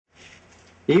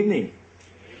Evening.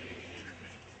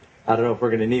 I don't know if we're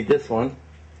going to need this one.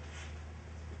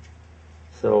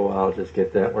 So I'll just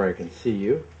get that where I can see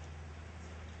you.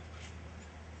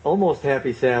 Almost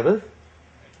happy Sabbath.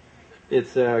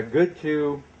 It's good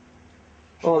to...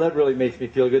 Oh, that really makes me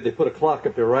feel good. They put a clock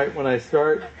up there right when I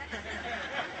start.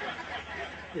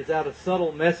 Is that a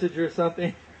subtle message or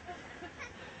something?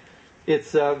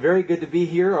 It's very good to be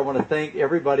here. I want to thank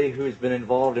everybody who's been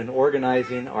involved in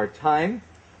organizing our time.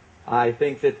 I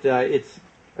think that it's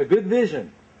a good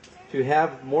vision to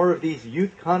have more of these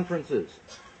youth conferences.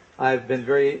 I've been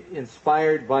very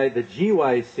inspired by the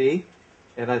GYC,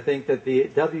 and I think that the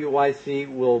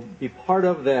WYC will be part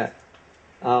of that.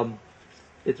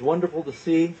 It's wonderful to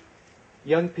see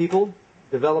young people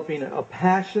developing a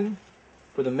passion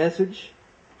for the message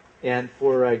and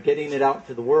for getting it out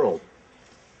to the world.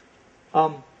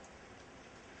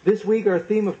 This week our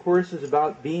theme, of course, is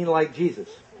about being like Jesus.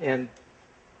 And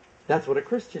that's what a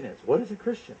Christian is. What is a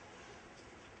Christian?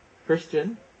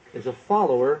 Christian is a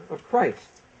follower of Christ.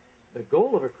 The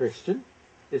goal of a Christian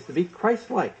is to be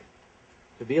Christ-like,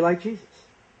 to be like Jesus.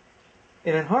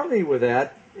 And in harmony with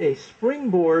that, a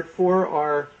springboard for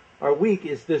our week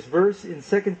is this verse in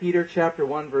 2 Peter chapter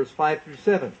 1, verse 5 through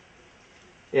 7.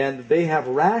 And they have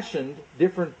rationed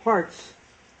different parts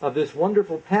of this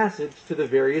wonderful passage to the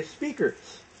various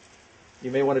speakers.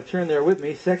 You may want to turn there with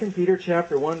me. 2 Peter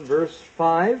chapter 1, verse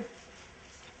 5.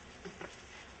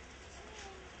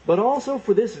 But also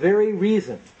for this very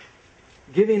reason,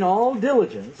 giving all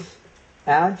diligence,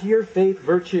 add to your faith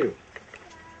virtue,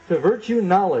 to virtue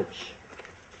knowledge,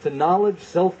 to knowledge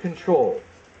self-control,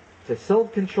 to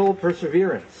self-control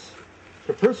perseverance,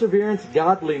 to perseverance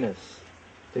godliness,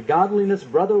 to godliness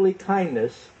brotherly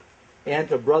kindness, and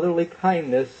to brotherly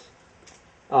kindness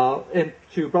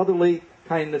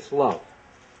love.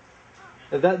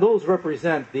 Those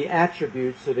represent the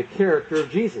attributes of the character of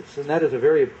Jesus, and that is a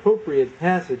very appropriate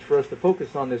passage for us to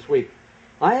focus on this week.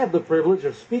 I have the privilege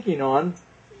of speaking on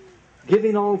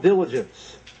giving all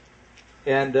diligence,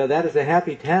 and that is a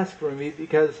happy task for me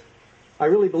because I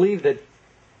really believe that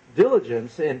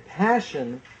diligence and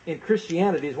passion in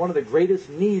Christianity is one of the greatest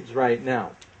needs right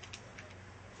now.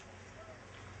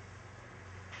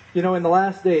 You know, in the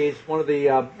last days, one of the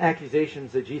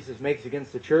accusations that Jesus makes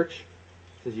against the church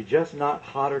says, you're just not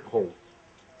hot or cold.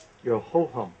 You're a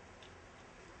ho-hum.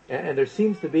 And there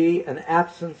seems to be an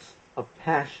absence of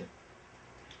passion.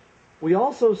 We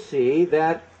also see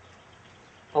that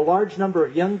a large number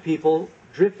of young people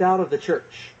drift out of the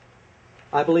church.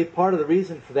 I believe part of the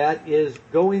reason for that is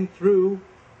going through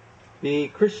the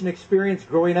Christian experience,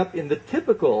 growing up in the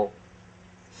typical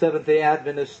Seventh-day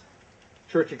Adventist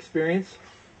church experience.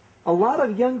 A lot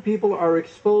of young people are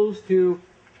exposed to,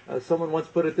 someone once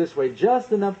put it this way,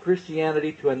 just enough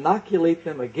Christianity to inoculate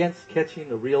them against catching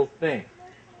the real thing.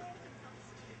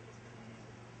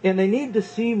 And they need to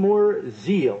see more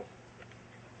zeal,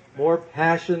 more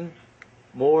passion,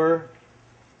 more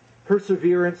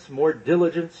perseverance, more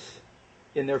diligence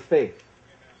in their faith.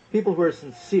 People who are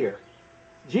sincere.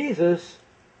 Jesus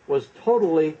was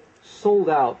totally sold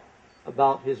out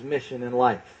about his mission in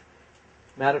life.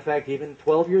 Matter of fact, even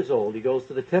 12 years old, he goes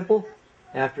to the temple.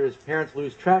 After his parents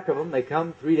lose track of him, they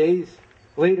come 3 days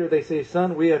later. They say,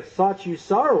 son, we have sought you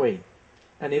sorrowing.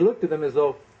 And he looked at them as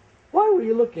though, why were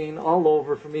you looking all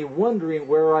over for me, wondering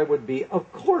where I would be?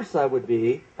 Of course I would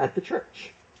be at the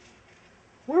church.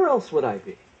 Where else would I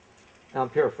be? Now I'm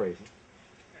paraphrasing.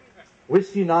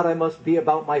 Wist you not I must be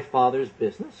about my Father's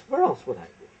business? Where else would I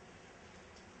be?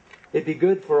 It'd be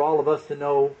good for all of us to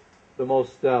know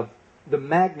the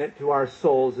magnet to our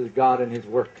souls is God and his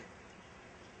work.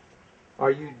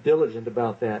 Are you diligent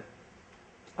about that?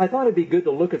 I thought it'd be good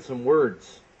to look at some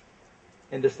words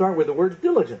and to start with the word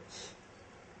diligence.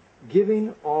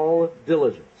 Giving all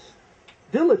diligence.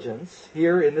 Diligence,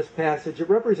 here in this passage, it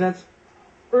represents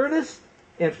earnest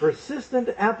and persistent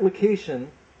application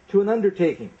to an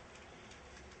undertaking.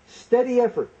 Steady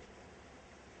effort.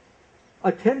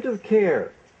 Attentive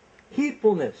care.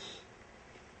 Heedfulness.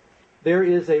 There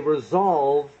is a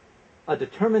resolve, a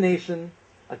determination,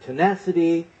 a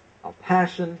tenacity, a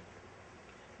passion,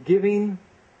 giving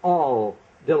all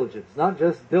diligence. Not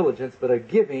just diligence, but a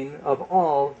giving of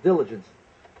all diligence.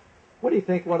 What do you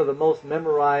think one of the most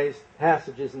memorized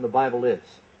passages in the Bible is?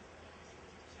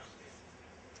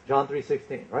 John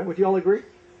 3:16, right? Would you all agree?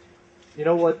 You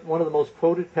know what one of the most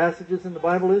quoted passages in the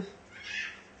Bible is?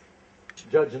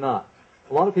 Judge not.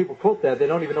 A lot of people quote that. They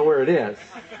don't even know where it is.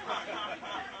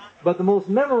 But the most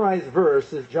memorized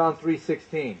verse is John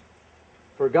 3:16.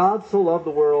 For God so loved the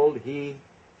world, he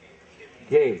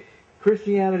gave.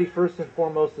 Christianity, first and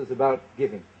foremost, is about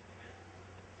giving.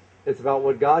 It's about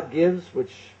what God gives,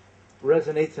 which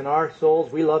resonates in our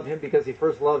souls. We love Him because He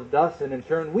first loved us, and in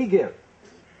turn we give.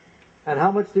 And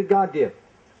how much did God give?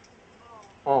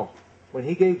 All. When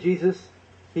He gave Jesus,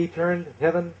 He turned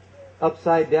heaven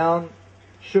upside down,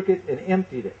 shook it, and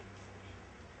emptied it.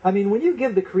 I mean, when you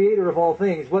give the Creator of all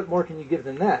things, what more can you give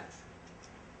than that?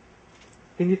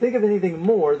 Can you think of anything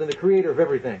more than the Creator of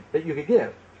everything that you could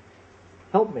give?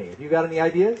 Help me. Have you got any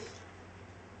ideas?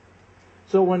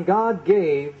 So when God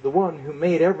gave the one who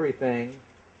made everything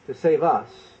to save us,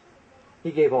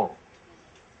 He gave all.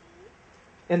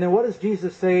 And then what does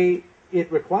Jesus say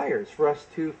it requires for us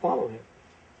to follow Him?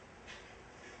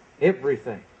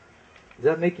 Everything. Does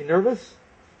that make you nervous?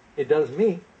 It does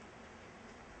me.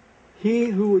 He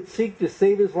who would seek to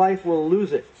save his life will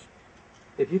lose it.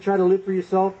 If you try to live for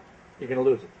yourself, you're going to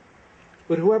lose it.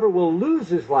 But whoever will lose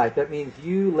his life, that means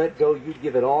you let go, you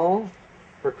give it all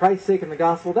for Christ's sake in the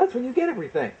gospel, that's when you get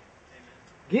everything.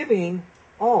 Giving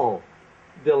all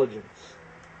diligence.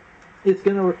 It's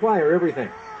going to require everything.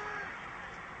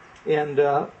 And,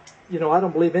 I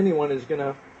don't believe anyone is going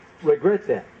to regret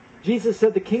that. Jesus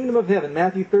said the kingdom of heaven,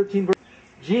 Matthew 13, verse.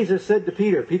 Jesus said to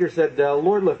Peter said,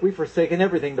 Lord, look, we've forsaken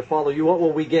everything to follow you. What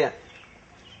will we get?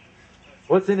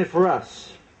 What's in it for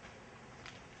us?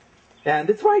 And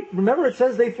it's right. Remember, it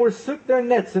says they forsook their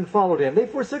nets and followed Him. They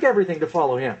forsook everything to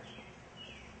follow Him.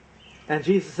 And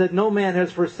Jesus said, no man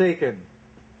has forsaken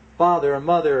father or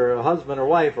mother or husband or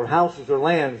wife or houses or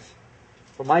lands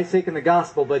for my sake in the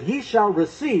gospel, but he shall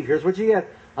receive, here's what you get,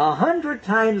 100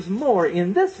 times more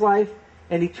in this life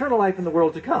and eternal life in the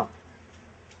world to come.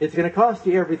 It's going to cost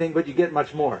you everything, but you get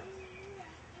much more.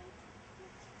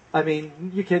 I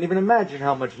mean, you can't even imagine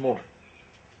how much more.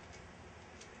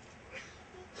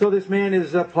 So this man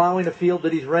is plowing a field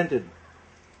that he's rented.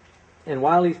 And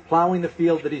while he's plowing the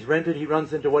field that he's rented, he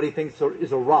runs into what he thinks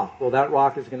is a rock. Well, that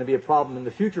rock is going to be a problem in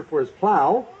the future for his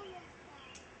plow.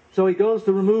 So he goes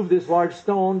to remove this large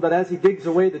stone, but as he digs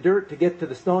away the dirt to get to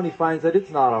the stone, he finds that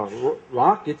it's not a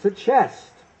rock, it's a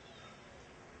chest.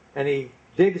 And he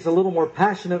digs a little more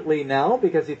passionately now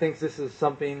because he thinks this is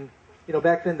something,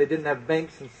 back then they didn't have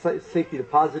banks and safety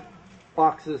deposit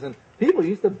boxes, and people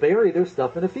used to bury their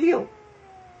stuff in a field.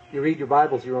 You read your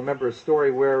Bibles, you remember a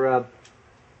story where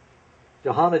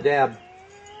Jehonadab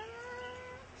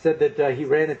said that he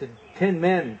ran into 10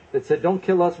 men that said, don't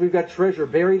kill us, we've got treasure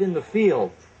buried in the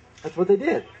field. That's what they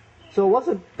did. So it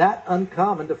wasn't that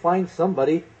uncommon to find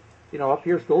somebody, up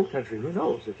here's gold country, who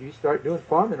knows? If you start doing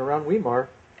farming around Weimar,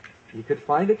 you could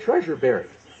find a treasure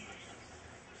buried.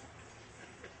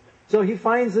 So he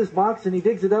finds this box and he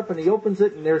digs it up and he opens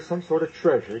it and there's some sort of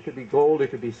treasure. It could be gold, it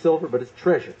could be silver, but it's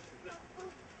treasure.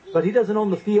 But he doesn't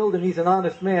own the field and he's an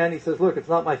honest man. He says, look, it's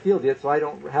not my field yet, so I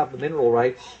don't have the mineral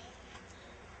rights.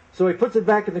 So he puts it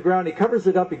back in the ground, he covers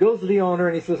it up, he goes to the owner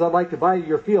and he says, I'd like to buy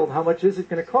your field. How much is it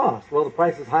going to cost? Well, the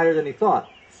price is higher than he thought.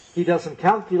 He does some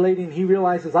calculating, he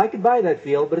realizes, I could buy that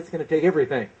field, but it's going to take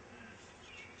everything.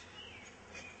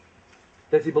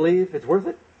 Does he believe it's worth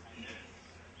it?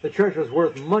 The treasure is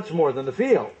worth much more than the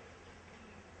field.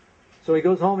 So he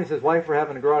goes home, he says, wife, we're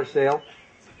having a garage sale.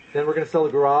 Then we're going to sell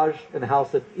the garage and the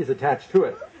house that is attached to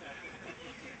it.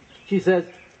 She says,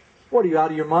 what, are you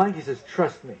out of your mind? He says,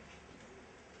 trust me.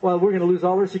 Well, we're going to lose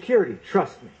all our security.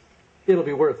 Trust me. It'll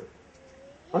be worth it.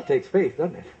 Well, it takes faith,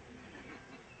 doesn't it?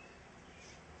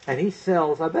 And he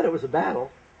sells, I bet it was a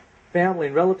battle. Family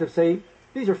and relatives say,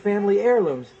 these are family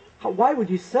heirlooms. Why would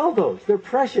you sell those? They're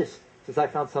precious. He says, I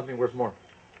found something worth more.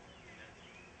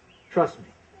 Trust me.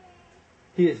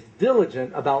 He is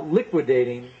diligent about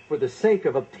liquidating for the sake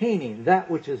of obtaining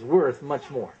that which is worth much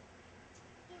more.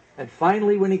 And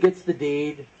finally, when he gets the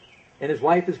deed, and his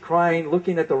wife is crying,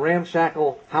 looking at the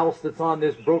ramshackle house that's on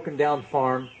this broken down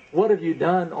farm, what have you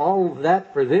done? All of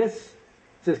that for this?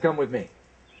 He says, come with me.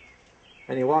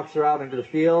 And he walks her out into the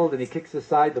field, and he kicks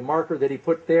aside the marker that he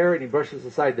put there, and he brushes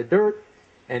aside the dirt,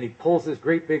 and he pulls this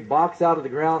great big box out of the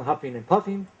ground, huffing and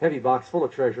puffing, heavy box full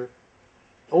of treasure.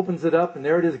 Opens it up, and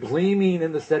there it is gleaming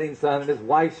in the setting sun, and his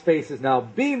wife's face is now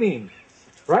beaming.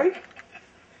 Right?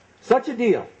 Such a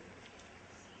deal.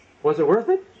 Was it worth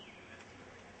it?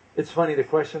 It's funny, the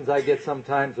questions I get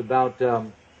sometimes about,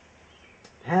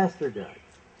 Pastor Doug,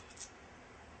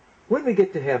 when we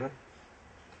get to heaven,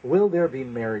 will there be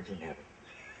marriage in heaven?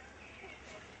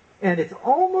 And it's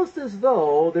almost as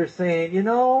though they're saying,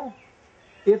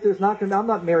 if there's not going to be, I'm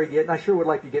not married yet, and I sure would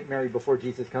like to get married before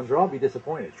Jesus comes, or I'll be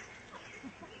disappointed.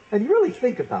 And you really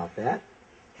think about that.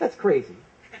 That's crazy.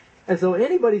 As though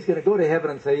anybody's going to go to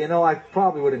heaven and say, I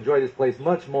probably would enjoy this place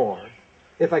much more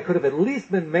if I could have at least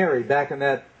been married back in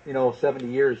that, 70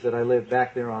 years that I lived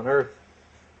back there on earth.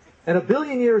 And a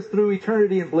billion years through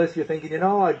eternity in bliss, you're thinking,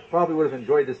 I probably would have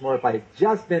enjoyed this more if I had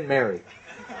just been married.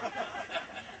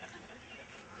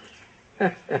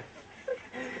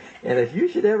 And if you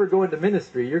should ever go into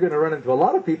ministry, you're going to run into a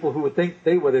lot of people who would think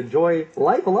they would enjoy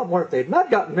life a lot more if they had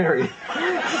not gotten married.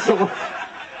 So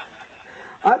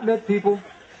I've met people,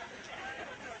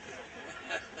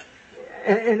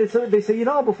 and they say,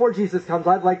 before Jesus comes,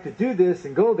 I'd like to do this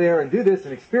and go there and do this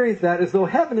and experience that, as though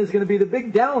heaven is going to be the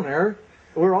big downer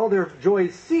where all their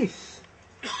joys cease.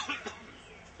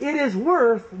 It is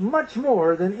worth much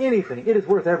more than anything. It is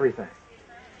worth everything.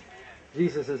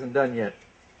 Jesus isn't done yet.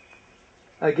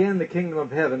 Again, the kingdom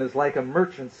of heaven is like a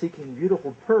merchant seeking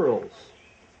beautiful pearls,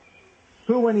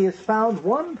 who, when he has found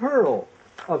one pearl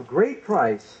of great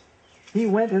price, he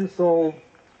went and sold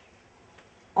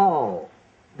all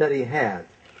that he had.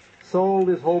 Sold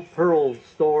his whole pearl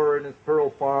store and his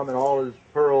pearl farm and all his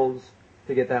pearls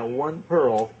to get that one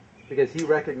pearl, because he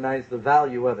recognized the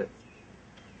value of it.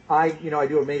 I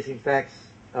do Amazing Facts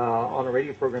on a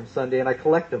radio program Sunday, and I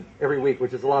collect them every week,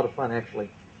 which is a lot of fun,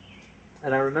 actually.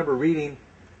 And I remember reading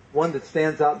one that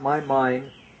stands out in my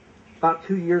mind. About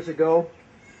 2 years ago,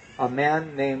 a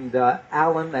man named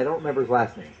Allen, I don't remember his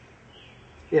last name,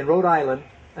 in Rhode Island,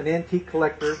 an antique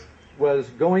collector, was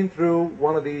going through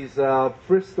one of these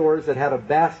thrift stores that had a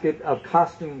basket of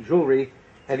costume jewelry,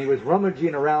 and he was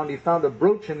rummaging around. He found a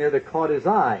brooch in there that caught his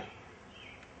eye.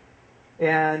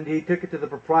 And he took it to the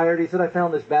proprietor. He said, I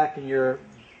found this back in your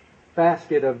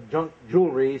basket of junk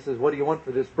jewelry. He says, what do you want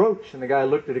for this brooch? And the guy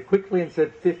looked at it quickly and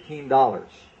said, $15.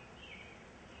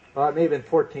 It may have been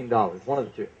 $14, one of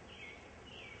the two.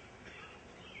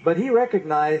 But he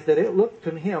recognized that it looked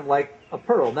to him like a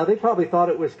pearl. Now, they probably thought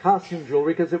it was costume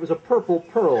jewelry because it was a purple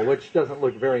pearl, which doesn't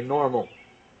look very normal.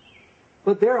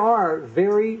 But there are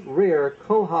very rare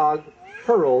quahog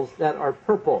pearls that are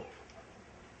purple.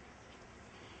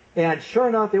 And sure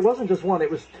enough, it wasn't just one,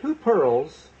 it was two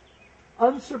pearls,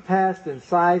 unsurpassed in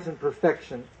size and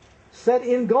perfection, set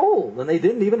in gold, and they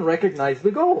didn't even recognize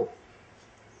the gold.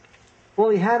 Well,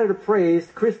 he had it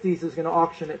appraised. Christie's is going to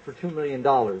auction it for $2 million,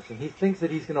 and he thinks that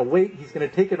he's going to wait. He's going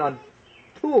to take it on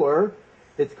tour.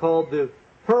 It's called the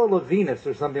Pearl of Venus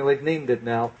or something. They've named it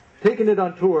now. Taking it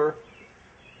on tour.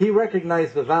 He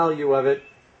recognized the value of it.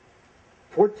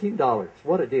 $14.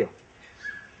 What a deal.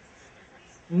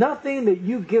 Nothing that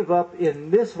you give up in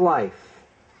this life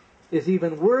is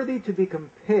even worthy to be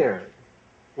compared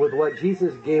with what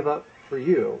Jesus gave up for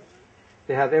you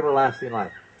to have everlasting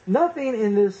life. Nothing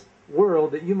in this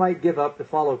world that you might give up to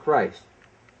follow Christ.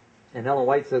 And Ellen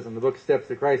White says in the book Steps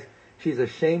to Christ, she's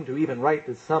ashamed to even write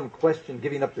that some question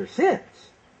giving up their sins.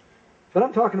 But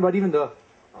I'm talking about even the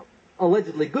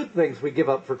allegedly good things we give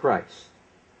up for Christ.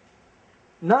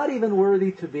 Not even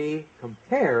worthy to be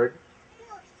compared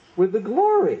with the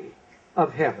glory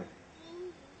of heaven.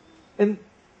 And,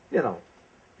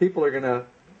 people are going to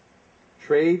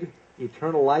trade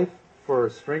eternal life for a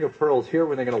string of pearls here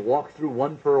when they're going to walk through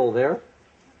one pearl there.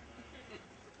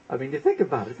 I mean, you think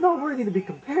about it. It's not worthy to be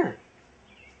compared.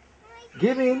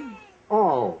 Giving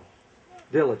all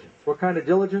diligence. What kind of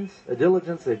diligence? A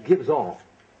diligence that gives all.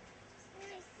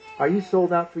 Are you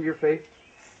sold out for your faith?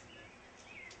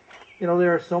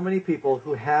 There are so many people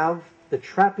who have the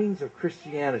trappings of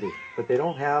Christianity, but they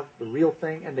don't have the real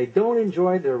thing, and they don't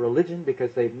enjoy their religion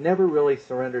because they've never really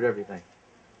surrendered everything.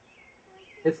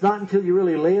 It's not until you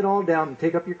really lay it all down and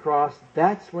take up your cross,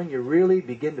 that's when you really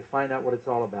begin to find out what it's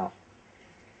all about.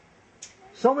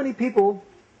 So many people,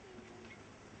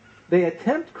 they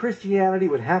attempt Christianity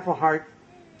with half a heart,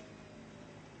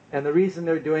 and the reason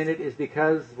they're doing it is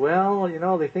because,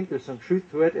 they think there's some truth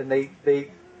to it, and they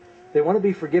want to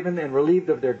be forgiven and relieved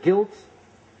of their guilt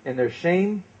and their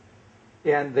shame,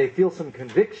 and they feel some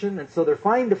conviction, and so they're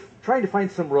trying to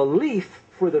find some relief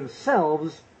for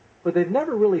themselves, but they've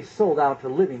never really sold out to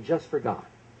living just for God.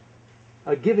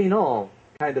 A giving all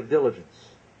kind of diligence.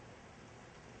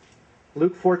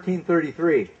 Luke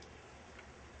 14:33.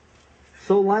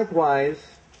 So likewise,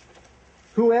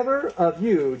 whoever of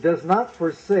you does not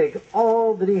forsake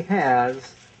all that he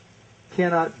has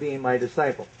cannot be my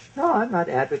disciple. No, I'm not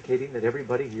advocating that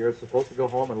everybody here is supposed to go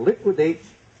home and liquidate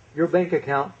your bank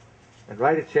account and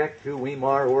write a check to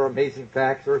Weimar or Amazing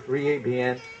Facts or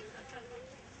 3ABN.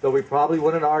 Though we probably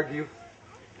wouldn't argue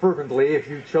fervently if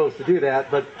you chose to do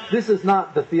that, but this is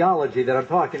not the theology that I'm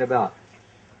talking about.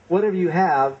 Whatever you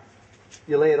have,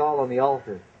 you lay it all on the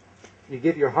altar. You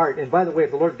give your heart. And by the way,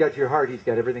 if the Lord got your heart, He's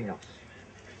got everything else.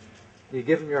 You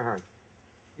give Him your heart.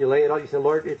 You lay it all. You say,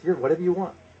 Lord, it's yours. Whatever you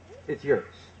want, it's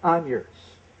yours. I'm yours.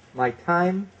 My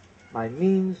time, my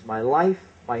means, my life,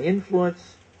 my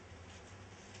influence,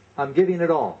 I'm giving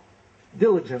it all.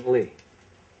 Diligently.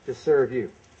 to serve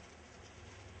you.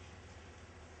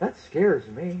 That scares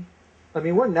me. I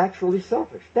mean, we're naturally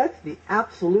selfish. That's the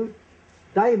absolute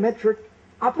diametric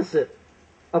opposite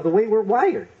of the way we're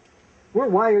wired. We're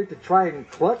wired to try and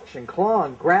clutch and claw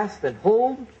and grasp and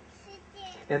hold.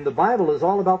 And the Bible is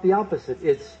all about the opposite.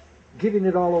 It's giving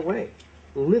it all away,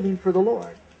 living for the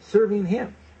Lord, serving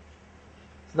Him.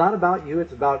 It's not about you,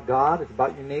 it's about God, it's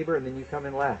about your neighbor, and then you come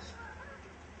in last.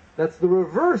 That's the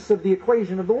reverse of the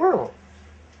equation of the world,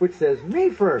 which says me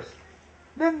first,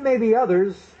 then maybe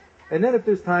others, and then if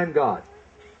there's time, God.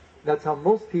 That's how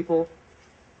most people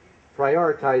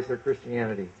prioritize their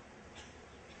Christianity.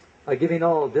 Giving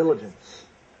all diligence.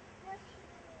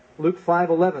 Luke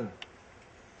 5:11.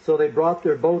 So they brought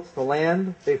their boats to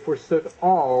land, they forsook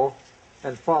all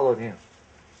and followed Him.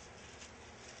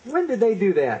 When did they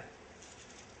do that?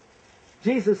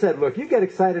 Jesus said, look, you get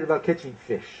excited about catching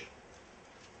fish.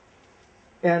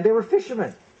 And they were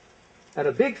fishermen. And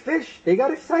a big fish, they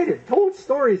got excited, told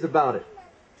stories about it.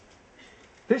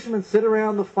 Fishermen sit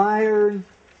around the fire and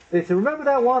they say, remember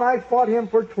that one? I fought him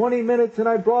for 20 minutes and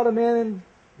I brought him in and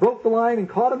broke the line and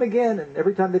caught him again. And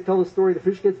every time they tell the story, the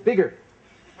fish gets bigger.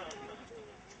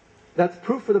 That's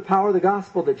proof of the power of the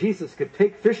gospel that Jesus could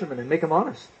take fishermen and make them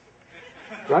honest.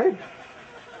 Right?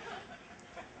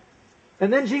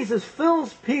 And then Jesus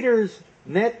fills Peter's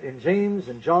net and James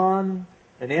and John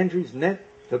and Andrew's net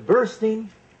to bursting.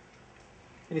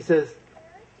 And He says,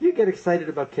 you get excited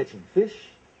about catching fish?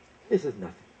 This is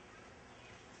nothing.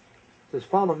 He says,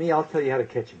 follow me, I'll tell you how to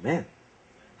catch a man.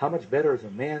 How much better is a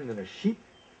man than a sheep?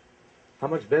 How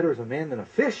much better is a man than a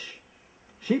fish?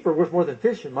 Sheep are worth more than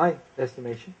fish in my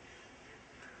estimation.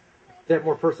 They have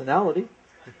more personality.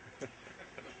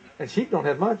 And sheep don't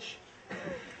have much.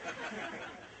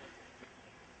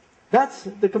 That's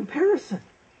the comparison.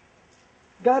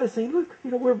 God is saying, look,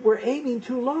 we're aiming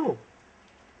too low.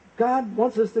 God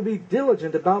wants us to be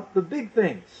diligent about the big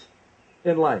things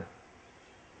in life.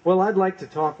 Well, I'd like to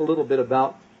talk a little bit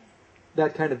about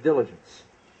that kind of diligence.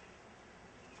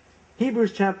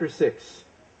 Hebrews chapter 6.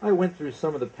 I went through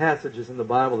some of the passages in the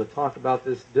Bible that talk about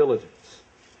this diligence.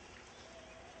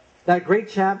 That great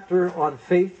chapter on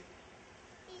faith,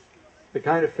 the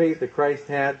kind of faith that Christ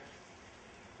had.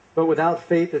 But without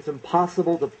faith it's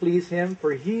impossible to please Him,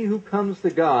 for he who comes to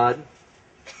God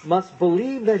must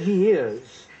believe that He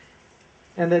is,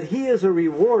 and that He is a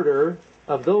rewarder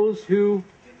of those who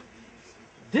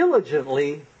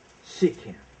diligently seek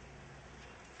Him.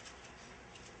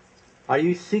 Are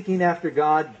you seeking after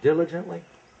God diligently?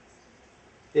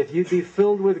 If you'd be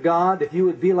filled with God, if you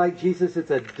would be like Jesus,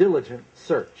 it's a diligent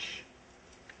search.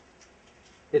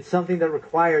 It's something that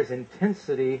requires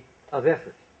intensity of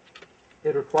effort.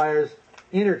 It requires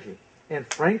energy.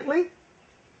 And frankly,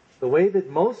 the way that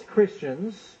most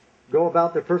Christians go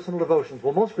about their personal devotions,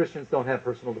 well, most Christians don't have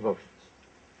personal devotions.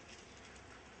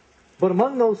 But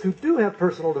among those who do have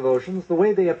personal devotions, the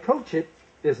way they approach it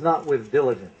is not with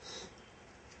diligence.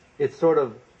 It's sort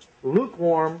of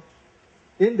lukewarm,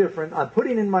 indifferent. I'm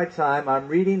putting in my time. I'm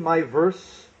reading my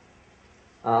verse.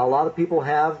 A lot of people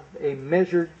have a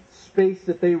measured space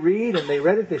that they read, and they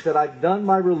read it. They said, I've done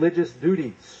my religious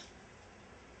duties.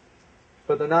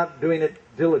 But they're not doing it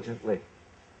diligently.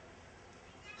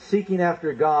 Seeking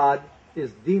after God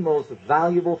is the most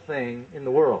valuable thing in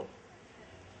the world.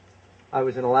 I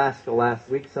was in Alaska last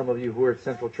week. Some of you who are at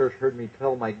Central Church heard me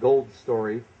tell my gold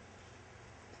story.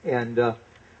 And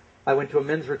I went to a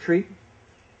men's retreat.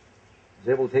 I was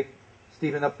able to take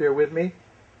Stephen up there with me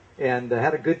and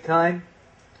had a good time.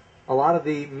 A lot of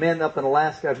the men up in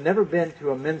Alaska, I've never been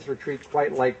to a men's retreat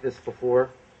quite like this before,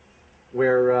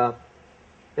 where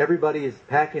everybody is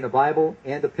packing a Bible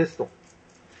and a pistol.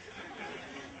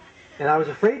 And I was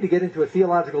afraid to get into a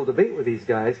theological debate with these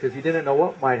guys because you didn't know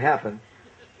what might happen.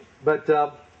 But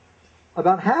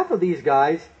about half of these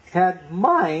guys had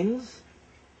mines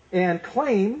and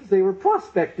claims they were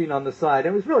prospecting on the side.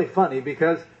 It was really funny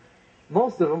because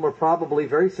most of them were probably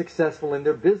very successful in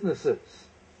their businesses.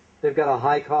 They've got a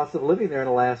high cost of living there in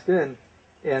Alaska,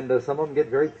 and some of them get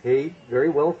very paid very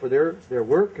well for their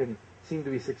work and seem to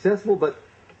be successful. But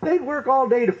they'd work all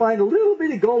day to find a little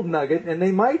bitty gold nugget, and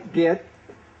they might get,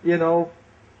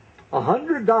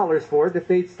 $100 for it. If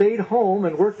they'd stayed home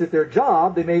and worked at their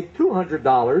job, they made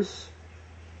 $200.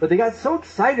 But they got so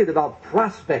excited about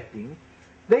prospecting,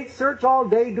 they'd search all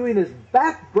day doing this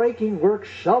back-breaking work,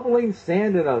 shoveling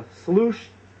sand in a sluice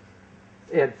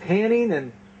and panning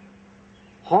and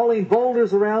hauling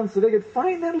boulders around so they could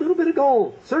find that little bit of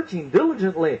gold, searching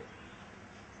diligently.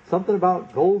 Something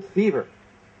about gold fever.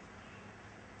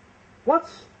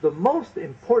 What's the most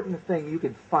important thing you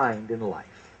can find in life?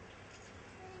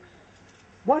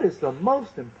 What is the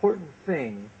most important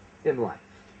thing in life?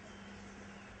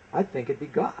 I think it'd be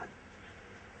God.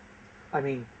 I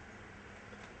mean,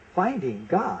 finding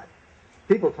God.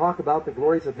 People talk about the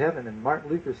glories of heaven, and Martin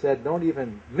Luther said, don't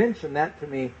even mention that to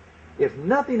me. If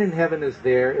nothing in heaven is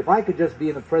there, if I could just be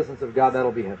in the presence of God,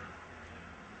 that'll be heaven.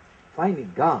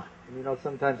 Finding God. And you know,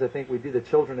 sometimes I think we do the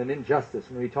children an injustice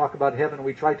when we talk about heaven and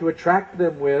we try to attract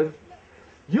them with,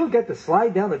 you'll get to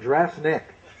slide down a giraffe's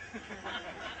neck.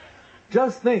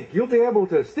 Just think, you'll be able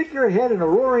to stick your head in a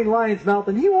roaring lion's mouth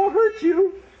and he won't hurt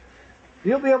you.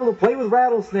 You'll be able to play with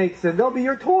rattlesnakes and they'll be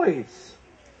your toys.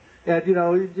 And, you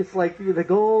know, just like the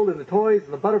gold and the toys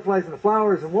and the butterflies and the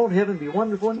flowers, and won't heaven be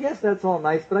wonderful? And yes, that's all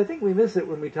nice, but I think we miss it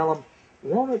when we tell them,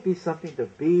 won't it be something to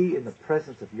be in the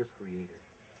presence of your Creator?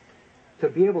 To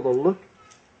be able to look,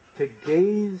 to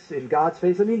gaze in God's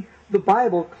face. I mean, the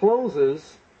Bible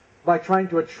closes by trying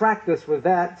to attract us with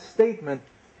that statement,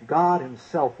 God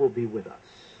Himself will be with us.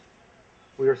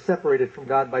 We are separated from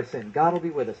God by sin. God will be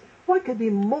with us. What could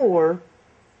be more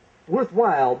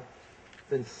worthwhile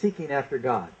than seeking after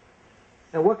God?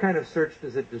 And what kind of search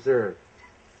does it deserve?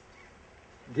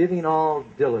 Giving all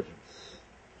diligence.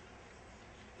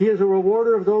 He is a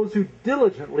rewarder of those who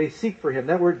diligently seek for Him.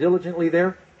 That word diligently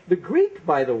there, the Greek,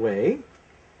 by the way,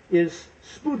 is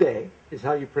spude, is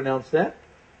how you pronounce that.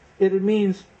 It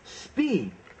means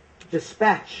speed,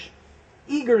 dispatch,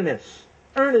 eagerness,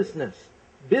 earnestness,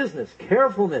 business,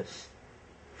 carefulness,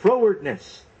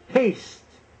 frowardness, haste.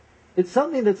 It's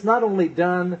something that's not only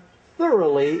done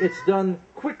thoroughly, it's done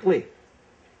quickly.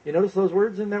 You notice those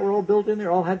words in that were all built in there?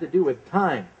 All had to do with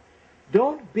time.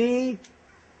 Don't be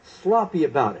sloppy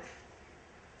about it.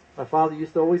 My father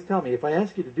used to always tell me, if I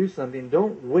ask you to do something,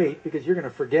 don't wait because you're going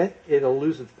to forget. It'll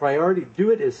lose its priority.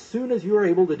 Do it as soon as you are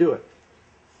able to do it.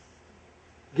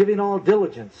 Giving all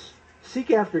diligence. Seek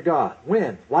after God.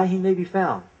 When? Why He may be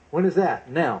found. When is that?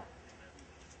 Now.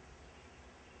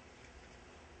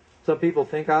 Some people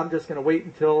think, I'm just going to wait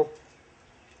until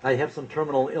I have some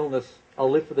terminal illness. I'll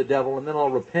live for the devil, and then I'll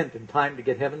repent in time to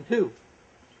get heaven too.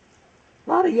 A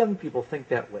lot of young people think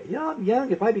that way. Yeah, I'm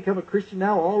young. If I become a Christian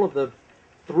now, all of the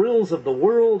thrills of the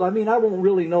world, I won't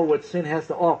really know what sin has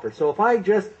to offer. So if I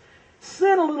just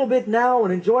sin a little bit now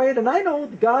and enjoy it, and I know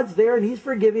God's there and He's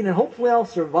forgiving, and hopefully I'll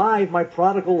survive my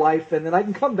prodigal life, and then I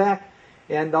can come back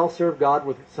and I'll serve God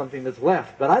with something that's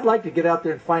left. But I'd like to get out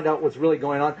there and find out what's really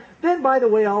going on. Then, by the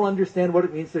way, I'll understand what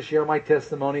it means to share my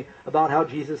testimony about how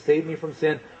Jesus saved me from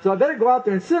sin. So I better go out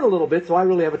there and sin a little bit so I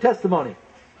really have a testimony.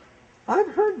 I've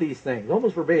heard these things,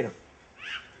 almost verbatim.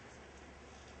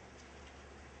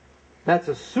 That's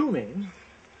assuming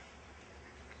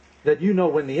that you know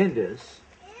when the end is.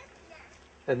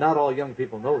 And not all young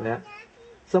people know that.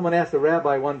 Someone asked a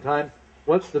rabbi one time,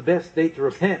 what's the best date to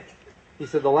repent? He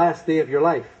said, the last day of your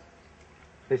life.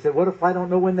 They said, what if I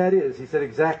don't know when that is? He said,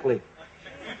 exactly.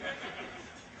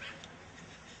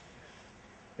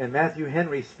 And Matthew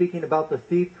Henry, speaking about the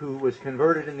thief who was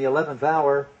converted in the 11th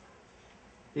hour,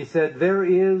 he said, there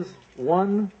is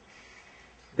one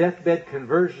deathbed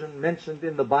conversion mentioned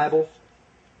in the Bible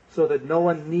so that no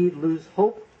one need lose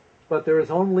hope, but there is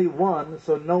only one,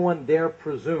 so no one dare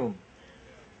presume.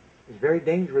 It's very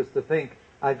dangerous to think,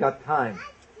 I've got time.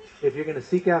 If you're going to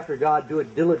seek after God, do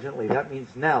it diligently. That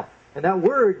means now. And that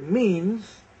word means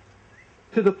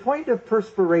to the point of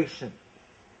perspiration.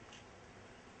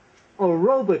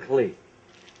 Aerobically.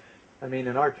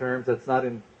 In our terms, that's not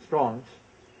in Strong's.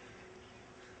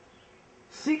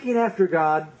 Seeking after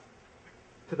God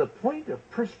to the point of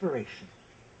perspiration.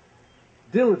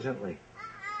 Diligently.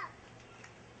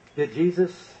 Did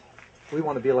Jesus, we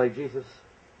want to be like Jesus.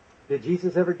 Did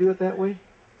Jesus ever do it that way?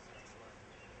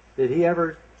 Did He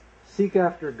ever seek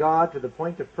after God to the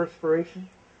point of perspiration?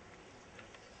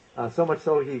 So much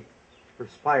so He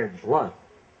perspired blood.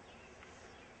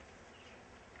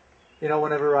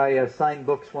 Whenever I sign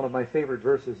books, one of my favorite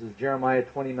verses is Jeremiah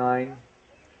 29,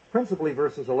 principally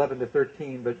verses 11 to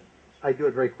 13, but I do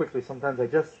it very quickly. Sometimes I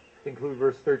just include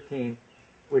verse 13,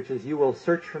 which is, you will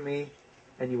search for me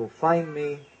and you will find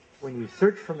me when you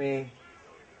search for me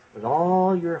with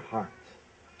all your heart.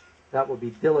 That will be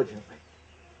diligently.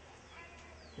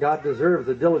 God deserves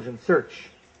a diligent search.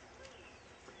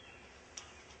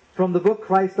 From the book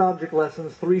Christ Object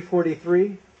Lessons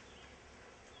 343,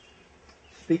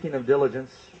 speaking of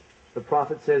diligence, the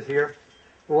prophet says here,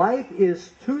 life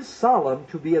is too solemn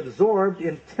to be absorbed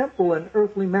in temporal and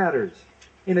earthly matters,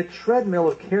 in a treadmill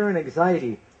of care and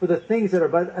anxiety for the things that are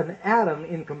but an atom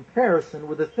in comparison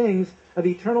with the things of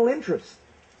eternal interest.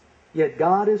 Yet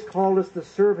God has called us to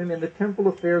serve Him in the temporal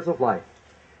affairs of life.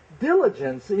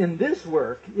 Diligence in this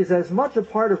work is as much a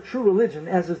part of true religion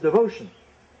as is devotion.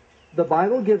 The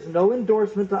Bible gives no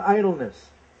endorsement to idleness.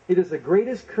 It is the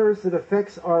greatest curse that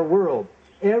affects our world.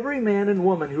 Every man and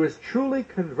woman who is truly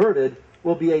converted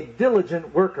will be a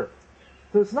diligent worker.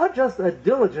 So it's not just a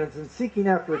diligence in seeking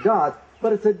after God,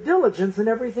 but it's a diligence in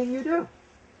everything you do.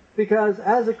 Because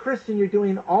as a Christian, you're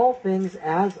doing all things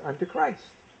as unto Christ.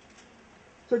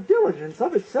 So diligence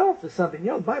of itself is something.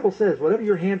 The Bible says, whatever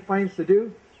your hand finds to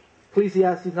do,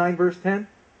 Ecclesiastes 9 verse 10,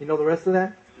 you know the rest of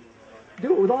that?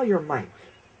 Do it with all your might.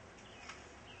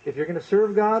 If you're going to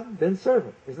serve God, then serve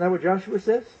Him. Isn't that what Joshua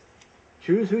says?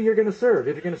 Choose who you're going to serve.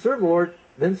 If you're going to serve the Lord,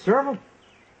 then serve Him.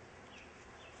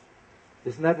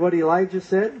 Isn't that what Elijah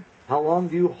said? How long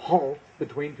do you halt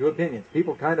between two opinions?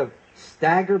 People kind of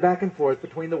stagger back and forth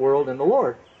between the world and the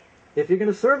Lord. If you're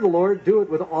going to serve the Lord, do it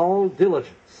with all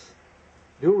diligence.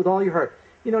 Do it with all your heart.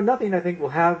 Nothing, I think, will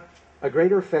have a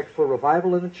greater effect for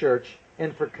revival in the church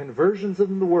and for conversions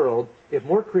in the world if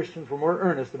more Christians were more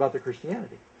earnest about their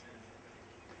Christianity.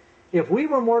 If we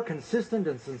were more consistent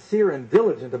and sincere and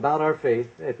diligent about our faith,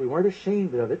 if we weren't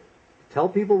ashamed of it, to tell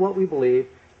people what we believe,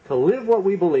 to live what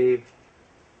we believe,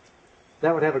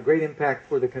 that would have a great impact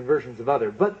for the conversions of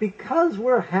others. But because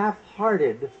we're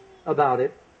half-hearted about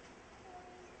it,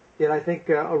 it, I think,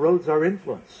 erodes our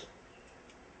influence.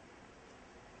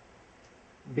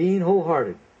 Being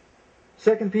wholehearted.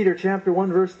 2 Peter chapter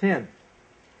 1, verse 10.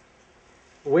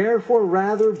 Wherefore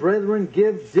rather, brethren,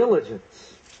 give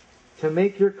diligence to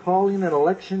make your calling and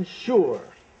election sure.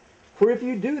 For if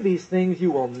you do these things,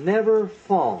 you will never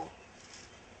fall.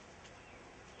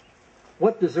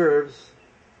 What deserves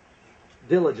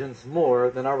diligence more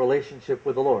than our relationship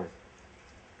with the Lord?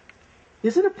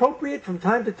 Is it appropriate from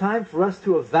time to time for us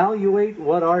to evaluate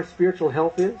what our spiritual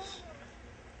health is?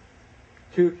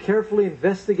 To carefully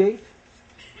investigate?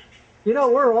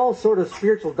 We're all sort of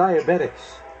spiritual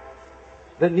diabetics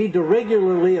that need to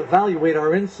regularly evaluate our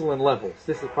insulin levels.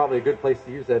 This is probably a good place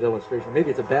to use that illustration. Maybe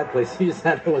it's a bad place to use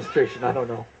that illustration. I don't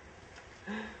know.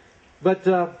 But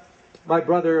my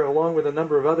brother, along with a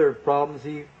number of other problems,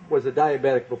 he was a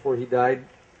diabetic before he died,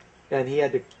 and he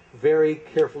had to very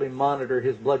carefully monitor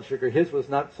his blood sugar. His was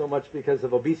not so much because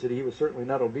of obesity. He was certainly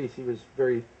not obese. He was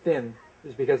very thin. It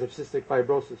was because of cystic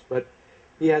fibrosis. But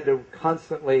he had to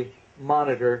constantly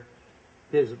monitor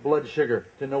his blood sugar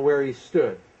to know where he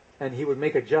stood, and he would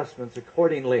make adjustments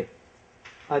accordingly.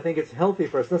 I think it's healthy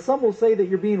for us. Now, some will say that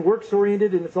you're being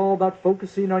works-oriented and it's all about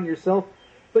focusing on yourself,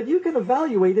 but you can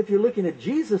evaluate if you're looking at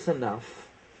Jesus enough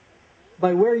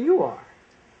by where you are.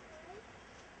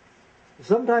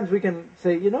 Sometimes we can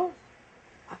say,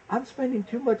 I'm spending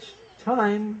too much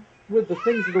time with the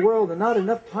things of the world and not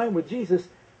enough time with Jesus.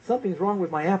 Something's wrong with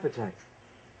my appetite.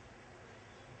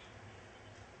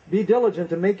 Be diligent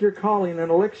to make your calling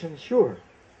and election sure.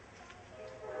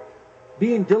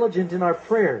 Being diligent in our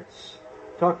prayers.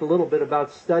 Talked a little bit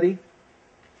about study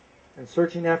and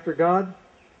searching after God.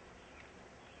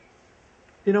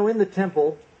 In the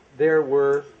temple, there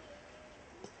were,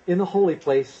 in the holy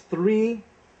place, 3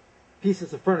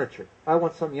 pieces of furniture. I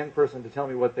want some young person to tell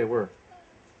me what they were.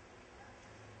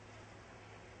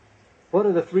 What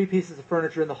are the 3 pieces of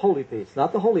furniture in the holy place?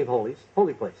 Not the holy of holies,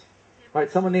 holy place. All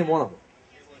right, someone name one of them.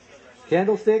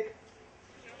 Candlestick,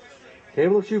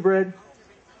 table of shewbread,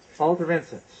 altar of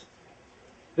incense.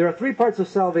 There are 3 parts of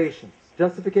salvation: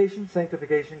 justification,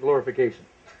 sanctification, glorification.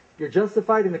 You're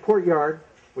justified in the courtyard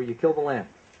where you kill the lamb.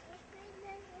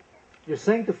 You're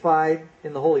sanctified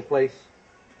in the holy place.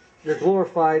 You're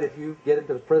glorified if you get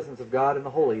into the presence of God in the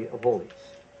Holy of Holies.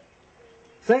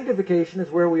 Sanctification is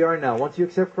where we are now. Once you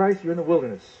accept Christ, you're in the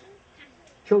wilderness.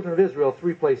 Children of Israel,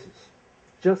 3 places.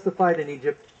 Justified in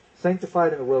Egypt,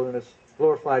 sanctified in the wilderness,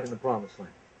 glorified in the promised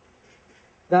land.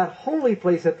 That holy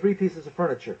place had 3 pieces of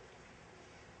furniture.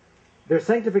 Their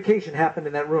sanctification happened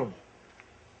in that room.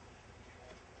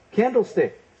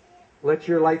 Candlestick, let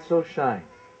your light so shine.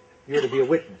 You're to be a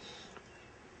witness.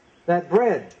 That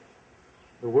bread,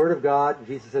 the Word of God.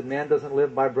 Jesus said, man doesn't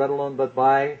live by bread alone, but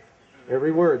by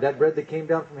every word. That bread that came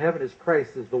down from heaven is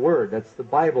Christ, is the Word. That's the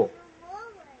Bible.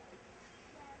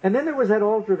 And then there was that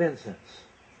altar of incense.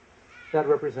 That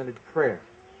represented prayer,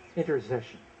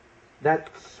 intercession. That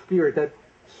spirit, that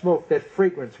smoke, that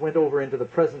fragrance went over into the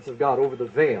presence of God, over the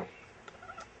veil.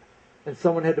 And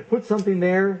someone had to put something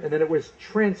there, and then it was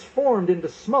transformed into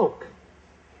smoke.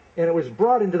 And it was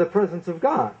brought into the presence of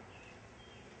God.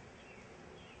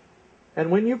 And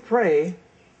when you pray,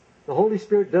 the Holy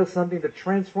Spirit does something to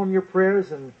transform your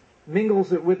prayers and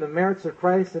mingles it with the merits of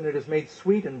Christ, and it is made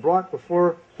sweet and brought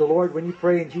before the Lord when you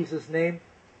pray in Jesus' name,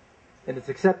 and it's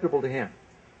acceptable to Him.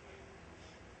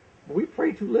 But we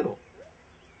pray too little.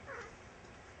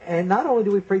 And not only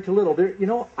do we pray too little,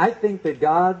 I think that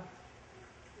God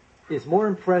is more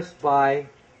impressed by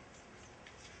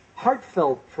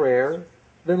heartfelt prayer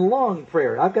than long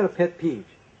prayer. I've got a pet peeve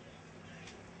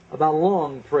about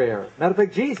long prayer. Matter of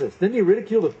fact, Jesus, didn't he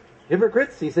ridicule the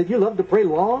hypocrites? He said, you love to pray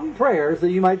long prayers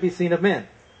that you might be seen of men.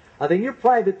 I think your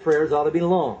private prayers ought to be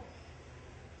long.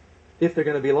 If they're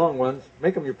going to be long ones,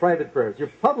 make them your private prayers. Your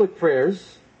public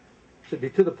prayers should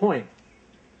be to the point.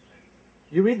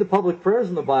 You read the public prayers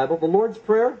in the Bible, the Lord's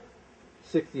Prayer,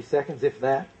 60 seconds, if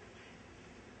that.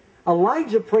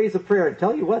 Elijah prays a prayer, and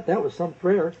tell you what, that was some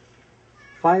prayer.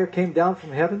 Fire came down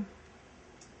from heaven,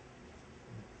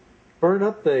 burn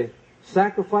up the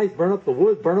sacrifice, burn up the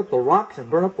wood, burn up the rocks, and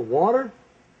burn up the water.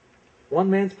 One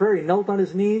man's prayer, he knelt on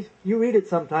his knees. You read it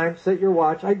sometime, set your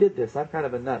watch. I did this. I'm kind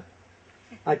of a nut.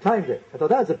 I timed it. I thought,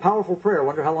 that's a powerful prayer. I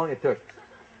wonder how long it took.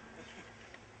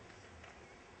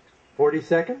 40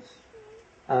 seconds.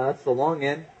 That's the long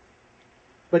end.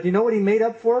 But you know what he made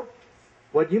up for?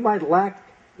 What you might lack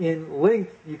in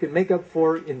length, you can make up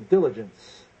for in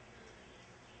diligence.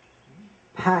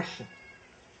 Passion.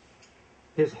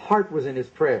 His heart was in his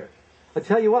prayer. I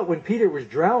tell you what, when Peter was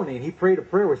drowning, he prayed a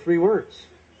prayer with 3 words.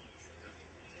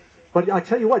 But I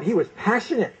tell you what, he was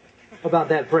passionate about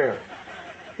that prayer.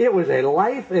 It was a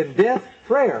life and death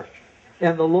prayer.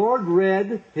 And the Lord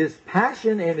read his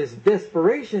passion and his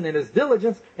desperation and his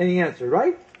diligence, and he answered,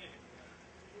 right?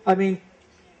 I mean,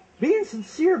 being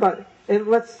sincere about it. And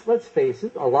let's face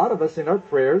it, a lot of us in our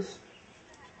prayers,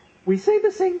 we say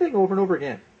the same thing over and over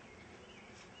again.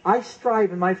 I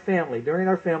strive in my family, during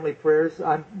our family prayers,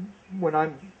 when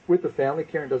I'm with the family,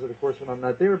 Karen does it, of course, when I'm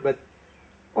not there,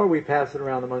 or we pass it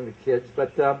around among the kids,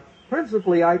 but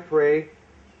principally I pray,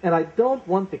 and I don't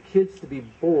want the kids to be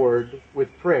bored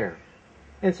with prayer.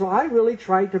 And so I really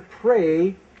try to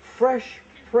pray fresh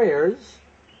prayers,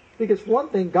 because one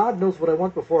thing, God knows what I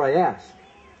want before I ask.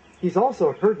 He's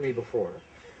also heard me before.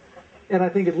 And I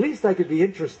think at least I could be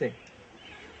interesting.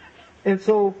 And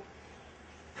so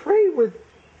pray with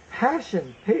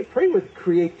passion, pray with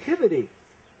creativity,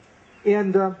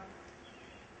 and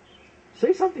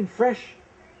say something fresh.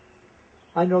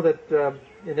 I know that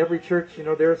in every church,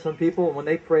 there are some people, when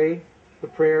they pray the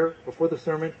prayer before the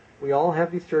sermon, we all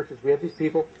have these churches, we have these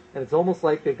people, and it's almost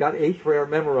like they've got a prayer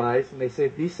memorized, and they say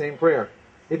the same prayer.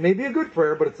 It may be a good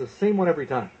prayer, but it's the same one every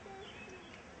time.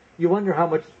 You wonder how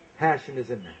much passion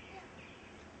is in that.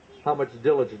 How much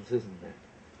diligence is in that.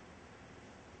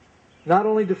 Not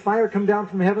only did fire come down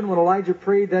from heaven when Elijah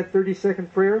prayed that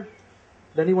 30-second prayer,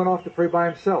 then he went off to pray by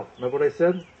himself. Remember what I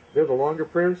said? They're the longer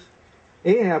prayers.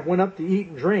 Ahab went up to eat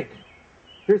and drink.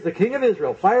 Here's the king of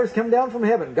Israel. Fire's come down from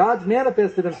heaven. God's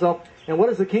manifested himself. And what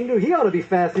does the king do? He ought to be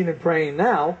fasting and praying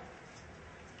now.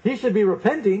 He should be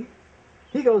repenting.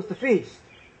 He goes to feast.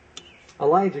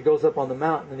 Elijah goes up on the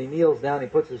mountain and he kneels down. He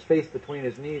puts his face between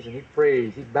his knees and he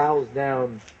prays. He bows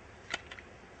down.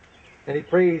 And he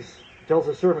prays, tells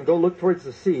his servant, go look towards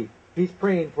the sea. He's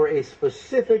praying for a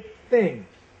specific thing.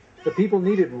 The people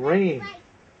needed rain.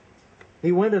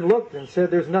 He went and looked and said,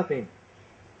 there's nothing.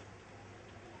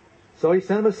 So he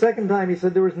sent him a second time. He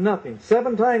said there was nothing.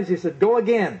 7 times he said, go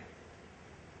again.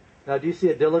 Now do you see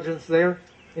a diligence there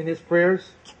in his prayers?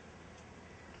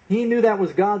 He knew that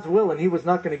was God's will and he was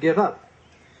not going to give up.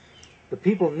 The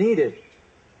people needed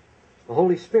the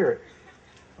Holy Spirit.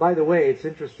 By the way, it's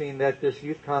interesting that this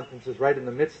youth conference is right in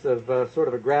the midst of sort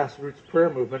of a grassroots prayer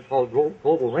movement called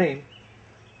Global Rain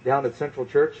down at Central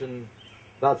Church and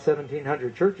about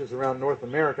 1,700 churches around North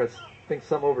America, I think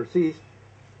some overseas.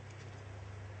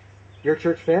 Your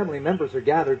church family members are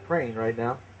gathered praying right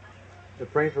now. They're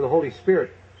praying for the Holy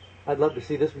Spirit. I'd love to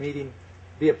see this meeting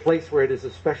be a place where it is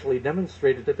especially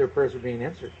demonstrated that their prayers are being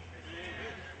answered.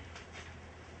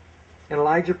 And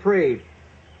Elijah prayed.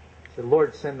 He said,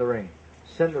 Lord, send the rain.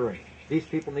 Send the rain. These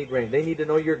people need rain. They need to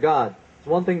know you're God. It's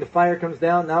one thing the fire comes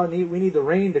down. Now we need the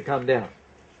rain to come down.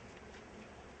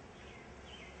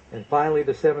 And finally,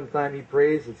 the 7th time he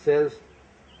prays, it says,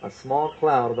 a small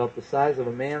cloud about the size of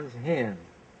a man's hand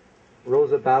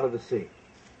rose up out of the sea.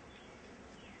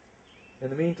 In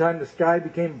the meantime, the sky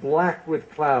became black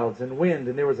with clouds and wind,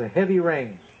 and there was a heavy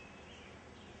rain.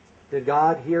 Did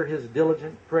God hear his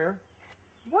diligent prayer?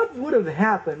 What would have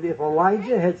happened if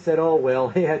Elijah had said, oh, well,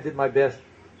 hey, I did my best.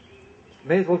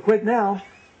 May as well quit now.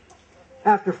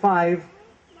 After 5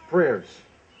 prayers.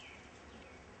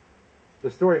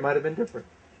 The story might have been different.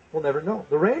 We'll never know.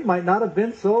 The rain might not have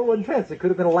been so intense. It could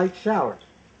have been a light shower.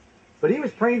 But he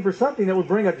was praying for something that would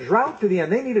bring a drought to the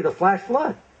end. They needed a flash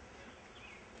flood.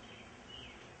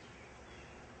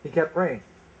 He kept praying.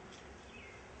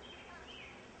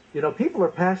 You know, people are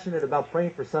passionate about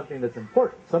praying for something that's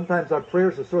important. Sometimes our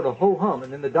prayers are sort of ho-hum,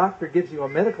 and then the doctor gives you a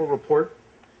medical report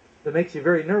that makes you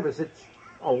very nervous.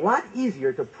 a lot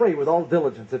easier to pray with all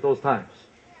diligence at those times.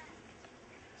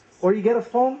 Or you get a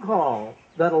phone call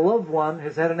that a loved one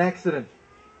has had an accident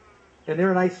and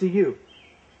they're in ICU.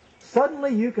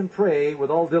 Suddenly you can pray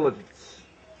with all diligence.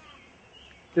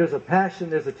 There's a passion,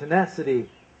 there's a tenacity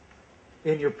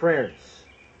in your prayers.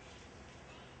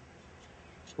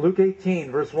 Luke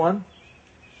 18, verse 1.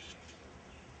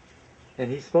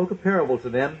 And he spoke a parable to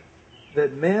them,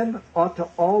 that men ought to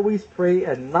always pray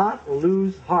and not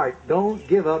lose heart. Don't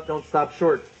give up, don't stop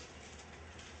short.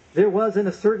 There was in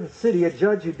a certain city a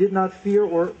judge who did not fear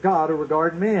God or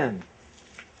regard man.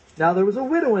 Now there was a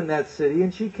widow in that city,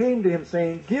 and she came to him,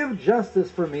 saying, Give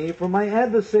justice for me from my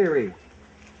adversary.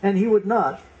 And he would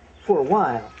not for a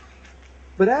while.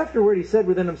 But afterward he said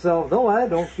within himself, Though I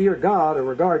don't fear God or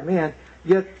regard man,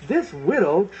 yet this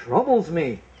widow troubles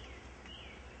me.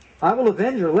 I will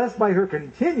avenge her, lest by her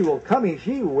continual coming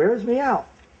she wears me out.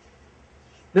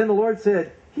 Then the Lord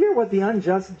said, Hear what the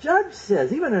unjust judge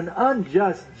says. Even an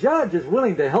unjust judge is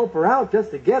willing to help her out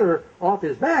just to get her off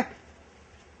his back.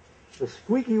 The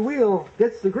squeaky wheel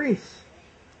gets the grease.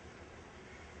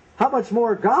 How much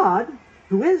more God,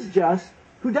 who is just,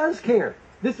 who does care?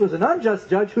 This was an unjust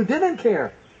judge who didn't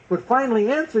care, but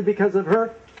finally answered because of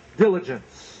her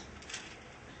diligence.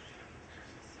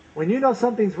 When you know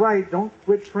something's right, don't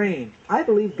quit praying. I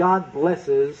believe God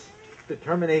blesses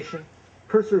determination,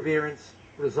 perseverance,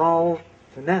 resolve,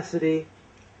 tenacity.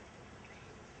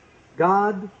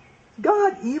 God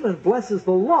even blesses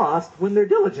the lost when they're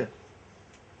diligent.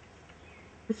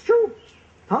 It's true.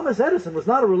 Thomas Edison was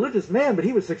not a religious man, but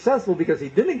he was successful because he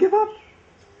didn't give up.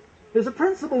 There's a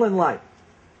principle in life.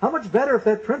 How much better if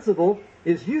that principle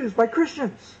is used by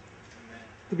Christians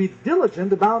to be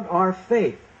diligent about our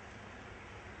faith.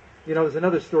 You know, there's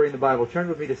another story in the Bible. Turn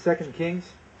with me to 2 Kings.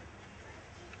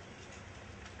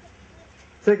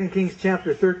 2 Kings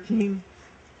chapter 13,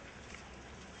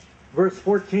 verse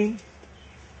 14.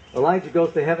 Elijah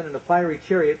goes to heaven in a fiery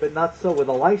chariot, but not so with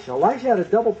Elisha. Elisha had a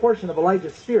double portion of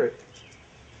Elijah's spirit.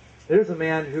 There's a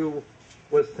man who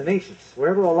was tenacious.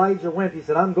 Wherever Elijah went, he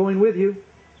said, I'm going with you.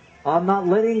 I'm not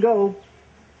letting go.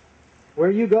 Where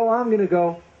you go, I'm going to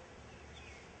go.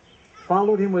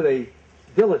 Followed him with a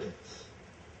diligence.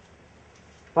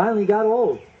 Finally got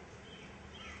old.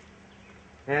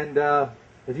 And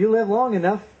if you live long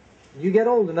enough, you get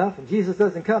old enough, and Jesus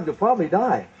doesn't come, you'll probably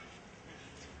die.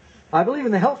 I believe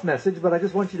in the health message, but I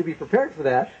just want you to be prepared for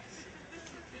that.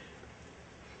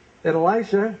 And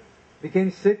Elisha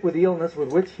became sick with the illness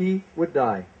with which he would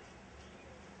die.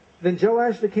 Then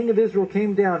Joash, the king of Israel,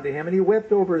 came down to him, and he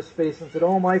wept over his face and said,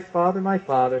 Oh, my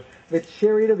father, the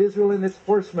chariot of Israel and its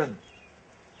horsemen.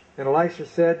 And Elisha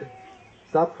said,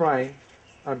 Stop crying.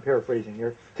 I'm paraphrasing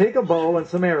here. Take a bow and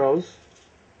some arrows.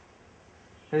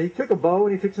 And he took a bow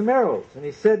and he took some arrows. And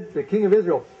he said to the king of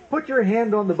Israel, Put your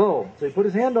hand on the bow. So he put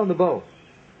his hand on the bow.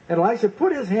 And Elisha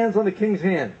put his hands on the king's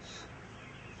hands,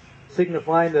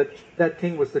 signifying that that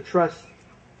king was to trust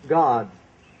God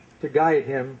to guide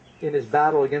him in his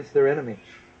battle against their enemy.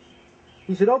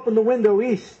 He said, Open the window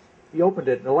east. He opened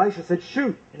it. And Elisha said,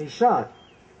 Shoot. And he shot.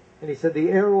 And he said,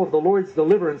 The arrow of the Lord's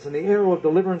deliverance and the arrow of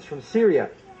deliverance from Syria.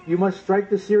 You must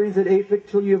strike the Syrians at Aphek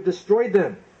till you have destroyed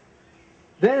them.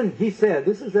 Then he said,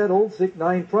 this is that old sick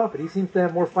dying prophet. He seems to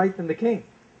have more fight than the king.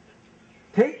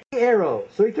 Take the arrow.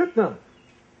 So he took them.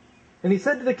 And he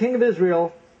said to the king of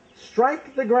Israel,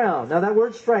 Strike the ground. Now that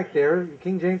word strike there,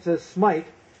 King James says smite.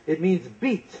 It means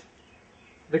beat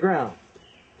the ground.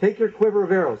 Take your quiver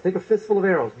of arrows. Take a fistful of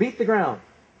arrows. Beat the ground.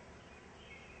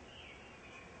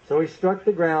 So he struck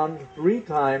the ground 3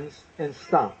 times and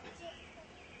stopped.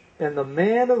 And the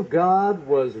man of God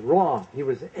was wrong. He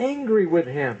was angry with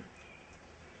him.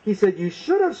 He said, You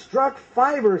should have struck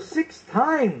 5 or 6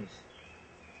 times.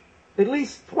 At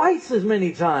least twice as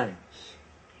many times.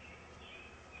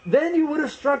 Then you would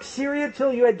have struck Syria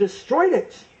till you had destroyed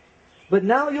it. But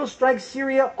now you'll strike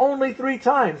Syria only 3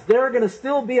 times. They're going to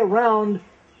still be around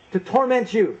to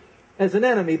torment you as an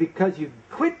enemy because you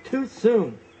quit too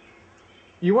soon.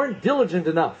 You weren't diligent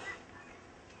enough.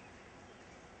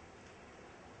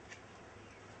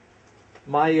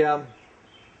 Let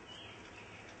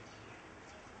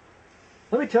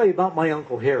me tell you about my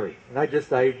Uncle Harry. And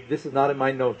this is not in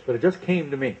my notes, but it just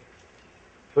came to me.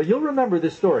 But you'll remember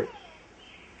this story.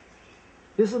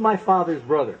 This is my father's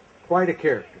brother. Quite a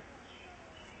character.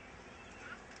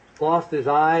 Lost his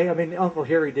eye. I mean, Uncle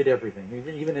Harry did everything. He was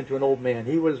even into an old man.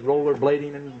 He was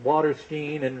rollerblading and water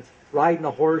skiing and riding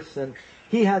a horse. And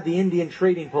he had the Indian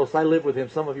trading post. I lived with him.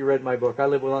 Some of you read my book. I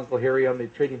lived with Uncle Harry on the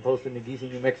trading post in Nagisi,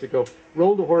 New Mexico.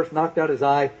 Rolled a horse, knocked out his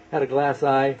eye, had a glass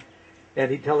eye. And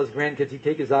he'd tell his grandkids, he'd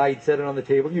take his eye, he'd set it on the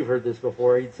table. You've heard this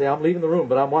before. He'd say, I'm leaving the room,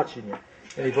 but I'm watching you.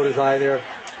 And he put his eye there.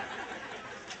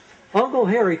 Uncle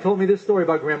Harry told me this story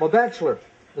about Grandma Batchelor.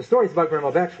 The story's about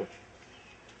Grandma Batchelor.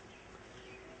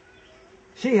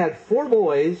 She had 4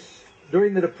 boys.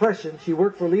 During the Depression, she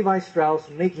worked for Levi Strauss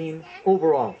making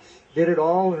overalls. Did it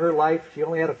all her life. She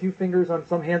only had a few fingers on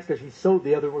some hands because she sewed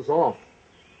the other was off.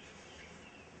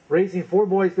 Raising 4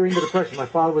 boys during the Depression. My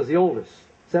father was the oldest.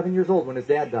 7 years old when his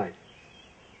dad died.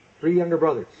 3 younger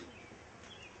brothers.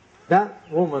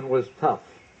 That woman was tough.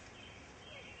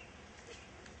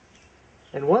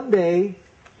 And one day,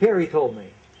 Harry told me,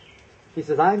 he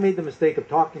says, I made the mistake of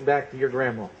talking back to your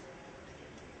grandma.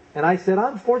 And I said,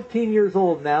 I'm 14 years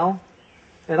old now,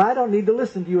 and I don't need to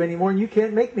listen to you anymore, and you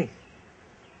can't make me.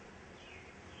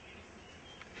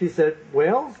 She said,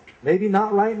 well, maybe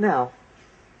not right now,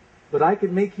 but I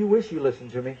could make you wish you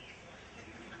listened to me.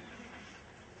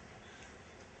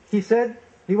 He said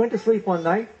he went to sleep one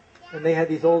night, and they had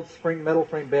these old spring metal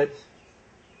frame beds,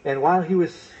 and while he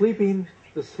was sleeping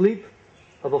the sleep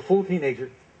of a full teenager,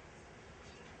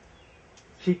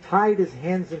 she tied his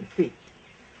hands and feet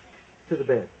to the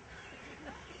bed.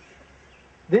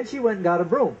 Then she went and got a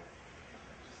broom.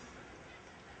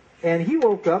 And he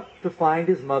woke up to find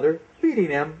his mother beating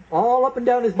him all up and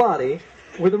down his body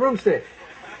with a broomstick.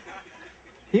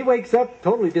 He wakes up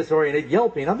totally disoriented,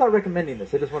 yelping. I'm not recommending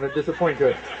this. I just want to disappoint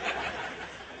you.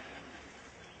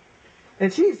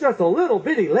 And she's just a little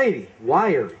bitty lady,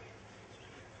 wiry.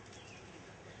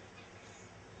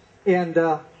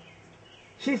 And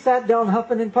she sat down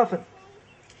huffing and puffing.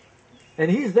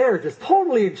 And he's there just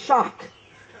totally in shock.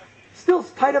 Still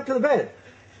tied up to the bed.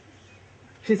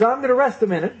 She said, I'm going to rest a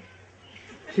minute.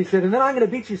 She said, and then I'm going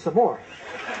to beat you some more.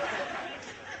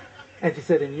 And she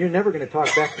said, and you're never going to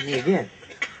talk back to me again.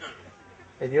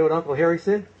 And you know what Uncle Harry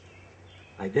said?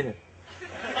 I didn't.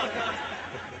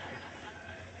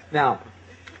 Now,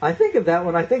 I think of that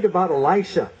when I think about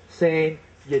Elisha saying,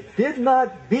 you did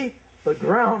not beat the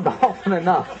ground often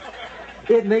enough.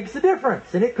 It makes a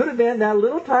difference. And it could have been that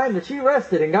little time that she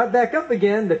rested and got back up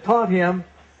again that taught him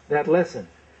that lesson.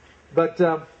 But,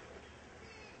 I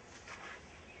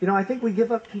think we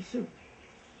give up too soon.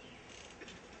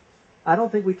 I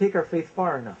don't think we take our faith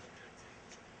far enough.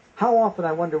 How often,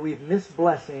 I wonder, we've missed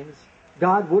blessings.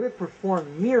 God would have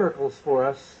performed miracles for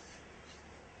us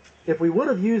if we would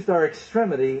have used our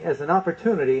extremity as an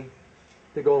opportunity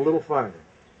to go a little farther.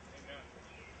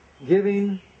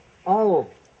 Giving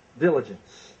all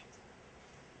diligence.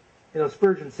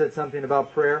 Spurgeon said something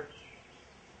about prayer.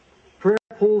 Prayer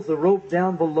pulls the rope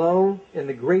down below, and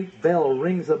the great bell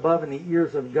rings above in the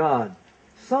ears of God.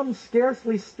 Some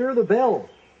scarcely stir the bell,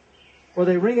 or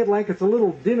they ring it like it's a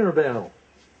little dinner bell.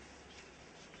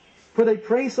 For they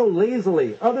pray so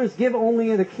lazily. Others give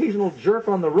only an occasional jerk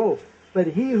on the rope. But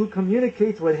he who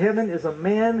communicates with heaven is a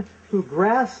man who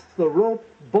grasps the rope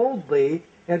boldly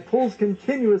and pulls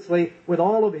continuously with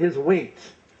all of his weight.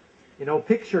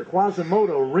 Picture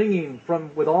Quasimodo ringing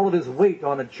with all of his weight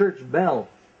on a church bell.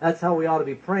 That's how we ought to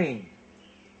be praying.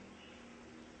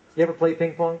 You ever play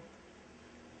ping pong?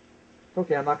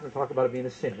 Okay, I'm not going to talk about it being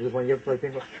a sin. I just want you to ever play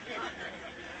ping pong.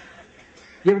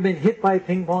 You ever been hit by a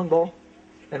ping pong ball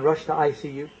and rushed to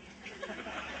ICU?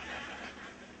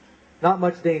 Not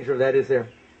much danger of that, is there?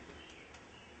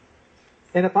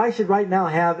 And if I should right now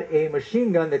have a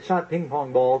machine gun that shot ping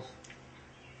pong balls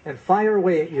and fire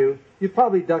away at you, you'd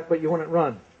probably duck, but you wouldn't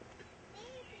run.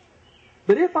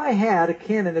 But if I had a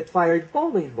cannon that fired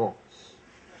bowling balls,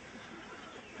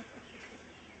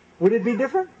 would it be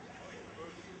different?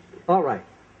 All right.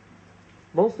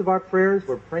 Most of our prayers,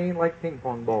 we're praying like ping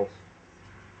pong balls.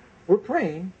 We're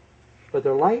praying, but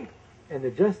they're light, and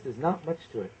there just is not much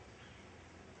to it.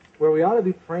 Where we ought to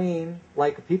be praying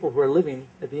like people who are living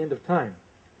at the end of time.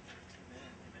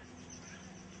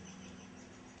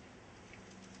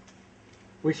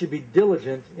 We should be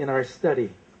diligent in our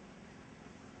study.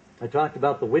 I talked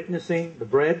about the witnessing, the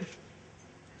bread.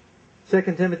 2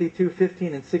 Timothy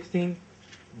 2:15 and 16.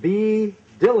 Be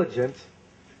diligent,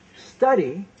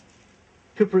 study,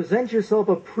 to present yourself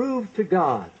approved to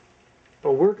God,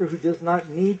 a worker who does not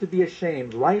need to be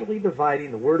ashamed, rightly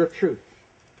dividing the word of truth.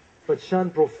 But shun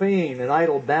profane and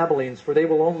idle babblings, for they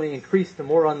will only increase to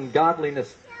more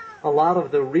ungodliness. A lot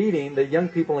of the reading that young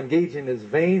people engage in is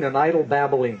vain and idle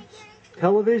babblings.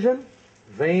 Television,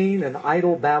 vain and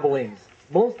idle babblings.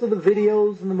 Most of the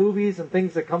videos and the movies and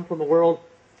things that come from the world,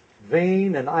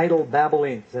 vain and idle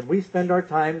babblings. And we spend our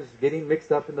times getting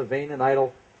mixed up in the vain and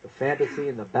idle, the fantasy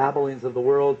and the babblings of the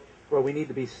world, where we need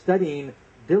to be studying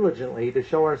diligently to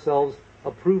show ourselves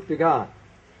approved to God.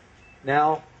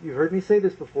 Now, you've heard me say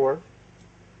this before.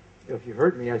 If you've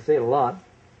heard me, I say it a lot.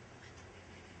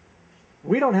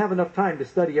 We don't have enough time to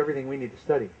study everything we need to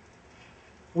study.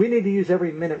 We need to use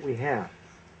every minute we have.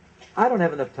 I don't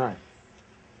have enough time.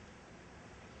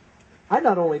 I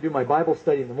not only do my Bible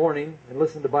study in the morning and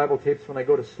listen to Bible tapes when I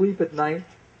go to sleep at night.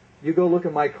 You go look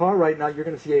in my car right now, you're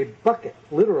going to see a bucket,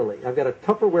 literally. I've got a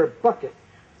Tupperware bucket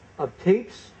of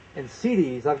tapes and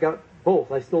CDs. I've got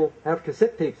both. I still have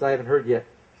cassette tapes I haven't heard yet.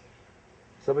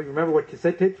 Some of you remember what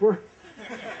cassette tapes were?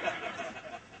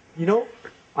 You know,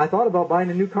 I thought about buying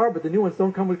a new car, but the new ones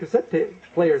don't come with cassette tape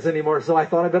players anymore, so I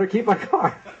thought I better keep my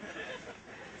car.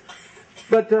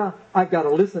 But I've got to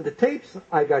listen to tapes.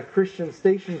 I've got Christian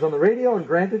stations on the radio, and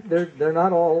granted, they're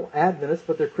not all Adventists,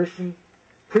 but they're Christian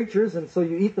preachers, and so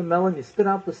you eat the melon, you spit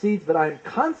out the seeds, but I'm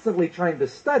constantly trying to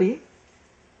study,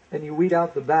 and you weed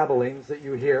out the babblings that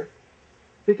you hear.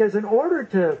 Because in order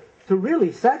to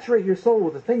really saturate your soul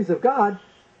with the things of God,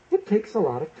 it takes a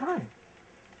lot of time.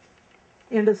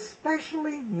 And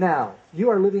especially now, you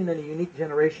are living in a unique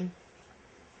generation.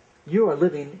 You are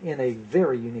living in a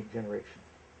very unique generation.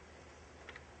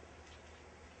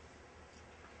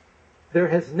 There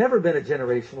has never been a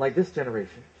generation like this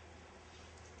generation.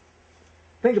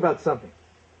 Think about something.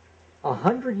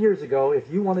 100 years ago,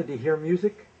 if you wanted to hear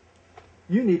music,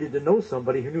 you needed to know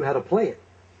somebody who knew how to play it.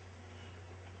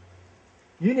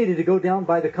 You needed to go down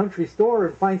by the country store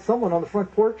and find someone on the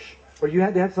front porch, or you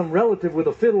had to have some relative with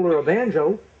a fiddle or a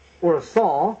banjo, or a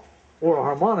saw, or a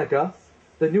harmonica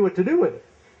that knew what to do with it.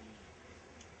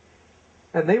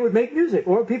 And they would make music,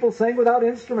 or people sang without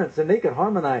instruments, and they could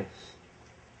harmonize.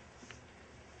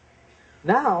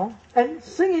 Now, and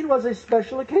singing was a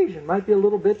special occasion. Might be a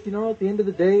little bit, at the end of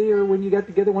the day or when you got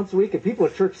together once a week and people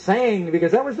at church sang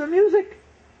because that was their music.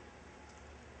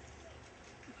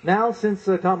 Now, since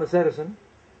Thomas Edison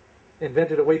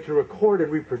invented a way to record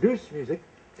and reproduce music,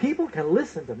 people can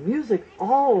listen to music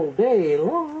all day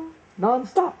long,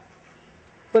 non-stop.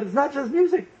 But it's not just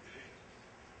music.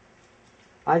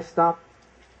 I stopped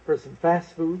for some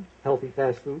fast food, healthy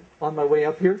fast food, on my way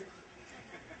up here.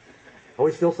 I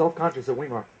always feel self-conscious at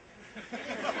Weimar.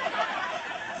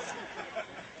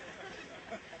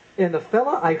 And the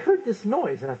fella, I heard this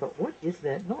noise, and I thought, what is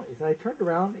that noise? And I turned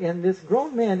around, and this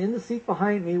grown man in the seat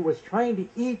behind me was trying to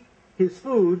eat his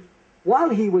food while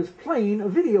he was playing a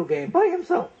video game by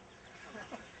himself.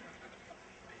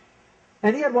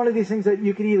 And he had one of these things that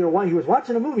you could either watch. He was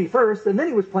watching a movie first, and then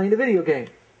he was playing a video game.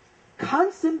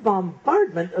 Constant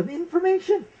bombardment of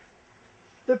information.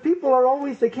 The people are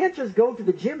always, they can't just go to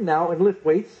the gym now and lift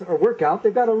weights or work out.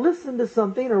 They've got to listen to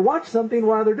something or watch something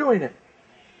while they're doing it.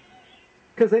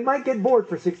 Because they might get bored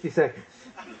for 60 seconds.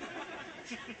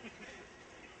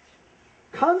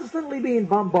 Constantly being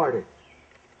bombarded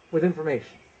with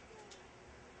information.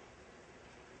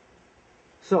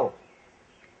 So,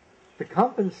 to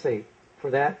compensate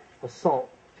for that assault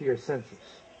to your senses,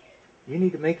 you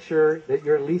need to make sure that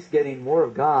you're at least getting more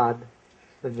of God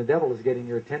than the devil is getting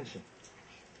your attention.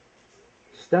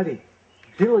 Study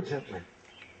diligently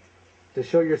to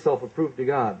show yourself approved to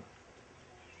God.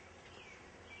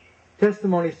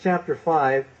 Testimonies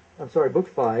book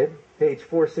 5, page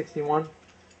 461.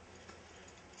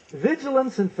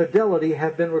 Vigilance and fidelity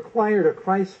have been required of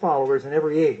Christ's followers in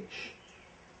every age.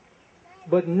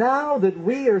 But now that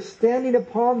we are standing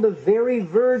upon the very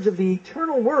verge of the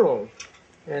eternal world,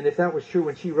 and if that was true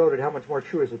when she wrote it, how much more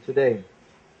true is it today?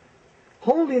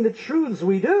 Holding the truths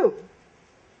we do,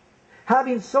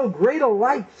 having so great a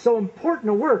light, so important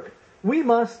a work, we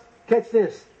must, catch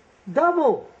this,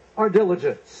 double our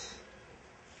diligence.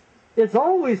 It's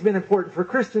always been important for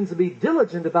Christians to be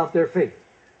diligent about their faith.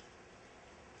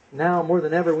 Now, more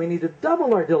than ever, we need to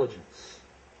double our diligence,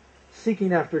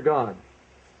 seeking after God.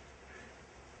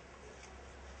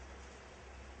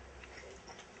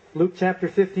 Luke chapter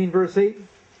 15, verse 8.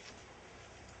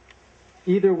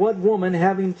 Either what woman,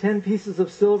 having 10 pieces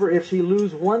of silver, if she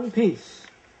lose one piece,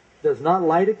 does not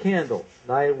light a candle?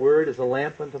 Thy word is a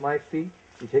lamp unto my feet.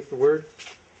 You take the word.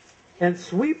 And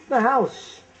sweep the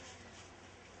house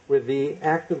with the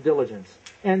act of diligence.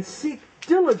 And seek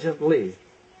diligently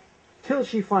till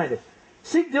she find it.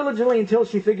 Seek diligently until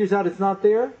she figures out it's not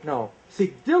there? No.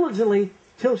 Seek diligently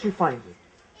till she finds it.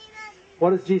 What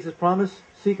does Jesus promise?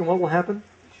 Seek and what will happen?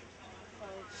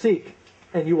 Seek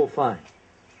and you will find.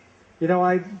 You know,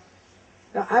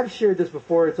 I've shared this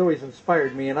before. It's always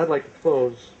inspired me, and I'd like to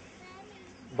close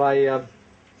by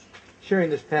sharing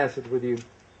this passage with you.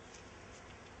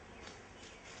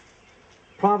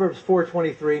 Proverbs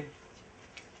 4:23.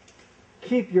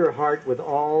 Keep your heart with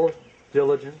all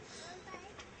diligence.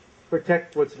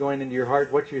 Protect what's going into your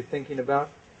heart, what you're thinking about.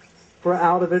 For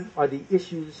out of it are the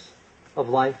issues of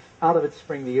life. Out of it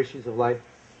spring the issues of life.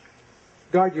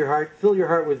 Guard your heart. Fill your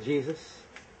heart with Jesus.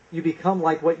 You become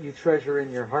like what you treasure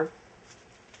in your heart.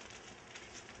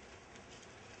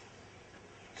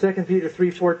 2 Peter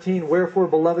 3:14, wherefore,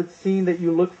 beloved, seeing that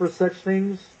you look for such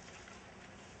things,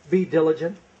 be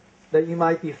diligent, that you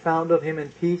might be found of him in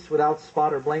peace, without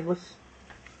spot or blameless.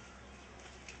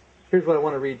 Here's what I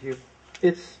want to read to you.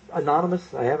 It's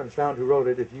anonymous. I haven't found who wrote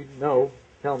it. If you know,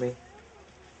 tell me.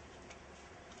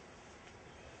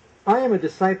 I am a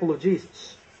disciple of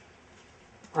Jesus.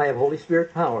 I have Holy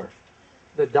Spirit power.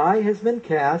 The die has been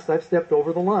cast. I've stepped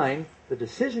over the line. The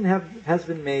decision has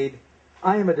been made.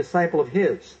 I am a disciple of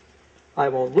His. I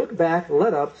won't look back,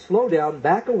 let up, slow down,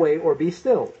 back away, or be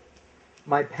still.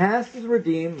 My past is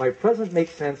redeemed, my present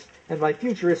makes sense, and my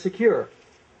future is secure.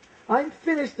 I'm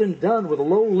finished and done with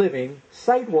low living,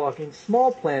 sight walking,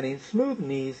 small planning, smooth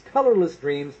knees, colorless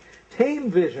dreams,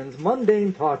 tame visions,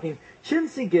 mundane talking,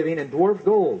 chintzy giving, and dwarf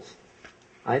goals.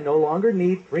 I no longer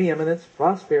need preeminence,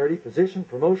 prosperity, position,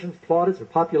 promotions, plaudits, or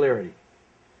popularity.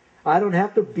 I don't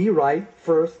have to be right,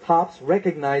 first, tops,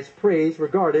 recognized, praised,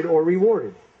 regarded, or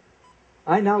rewarded.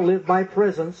 I now live by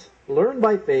presence, learn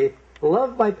by faith,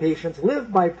 love by patience,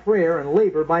 live by prayer, and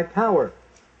labor by power.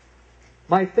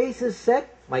 My face is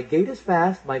set, my gait is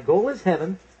fast, my goal is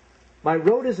heaven, my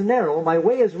road is narrow, my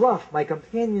way is rough, my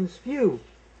companions few.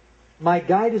 My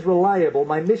guide is reliable,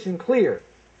 my mission clear.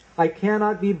 I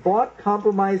cannot be bought,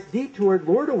 compromised, detoured,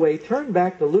 lured away, turned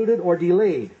back, deluded, or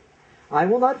delayed. I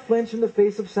will not flinch in the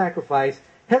face of sacrifice,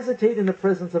 hesitate in the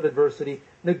presence of adversity,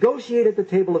 negotiate at the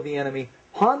table of the enemy,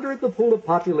 ponder at the pool of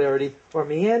popularity, or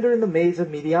meander in the maze of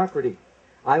mediocrity.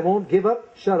 I won't give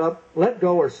up, shut up, let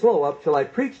go, or slow up till I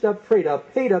preached up, prayed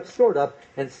up, paid up, stored up,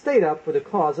 and stayed up for the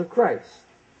cause of Christ.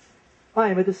 I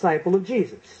am a disciple of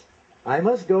Jesus. I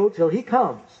must go till He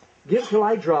comes, give till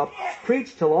I drop,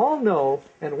 preach till all know,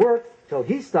 and work till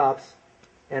He stops.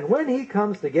 And when He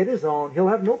comes to get His own, He'll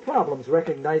have no problems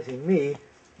recognizing me.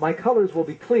 My colors will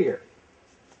be clear.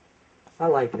 I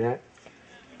like that.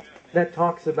 That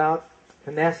talks about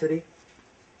tenacity.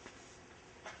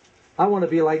 I want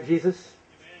to be like Jesus.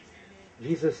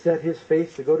 Jesus set His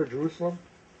face to go to Jerusalem.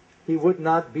 He would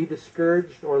not be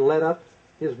discouraged or let up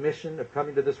His mission of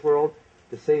coming to this world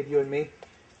to save you and me.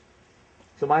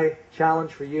 So my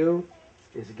challenge for you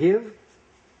is give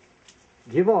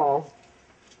all,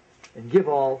 and give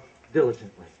all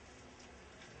diligently.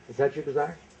 Is that your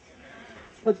desire?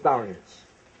 Let's bow our heads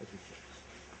as we close.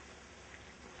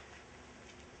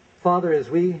 Father, as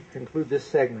we conclude this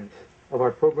segment of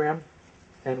our program,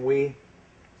 and we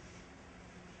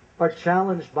are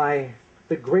challenged by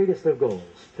the greatest of goals,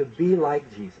 to be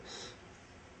like Jesus.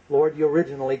 Lord, you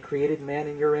originally created man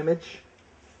in your image.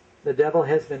 The devil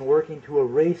has been working to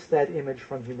erase that image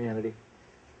from humanity.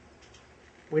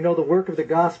 We know the work of the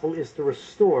gospel is to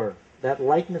restore that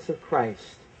likeness of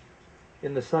Christ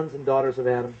in the sons and daughters of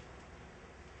Adam.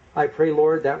 I pray,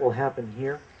 Lord, that will happen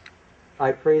here.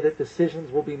 I pray that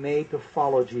decisions will be made to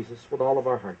follow Jesus with all of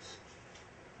our hearts.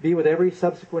 Be with every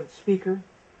subsequent speaker.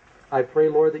 I pray,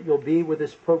 Lord, that you'll be with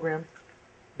this program,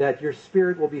 that your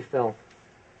Spirit will be felt.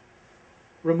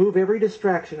 Remove every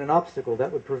distraction and obstacle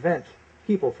that would prevent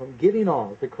people from giving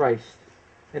all to Christ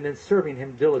and then serving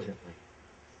Him diligently.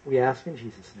 We ask in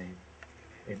Jesus' name.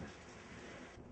 Amen.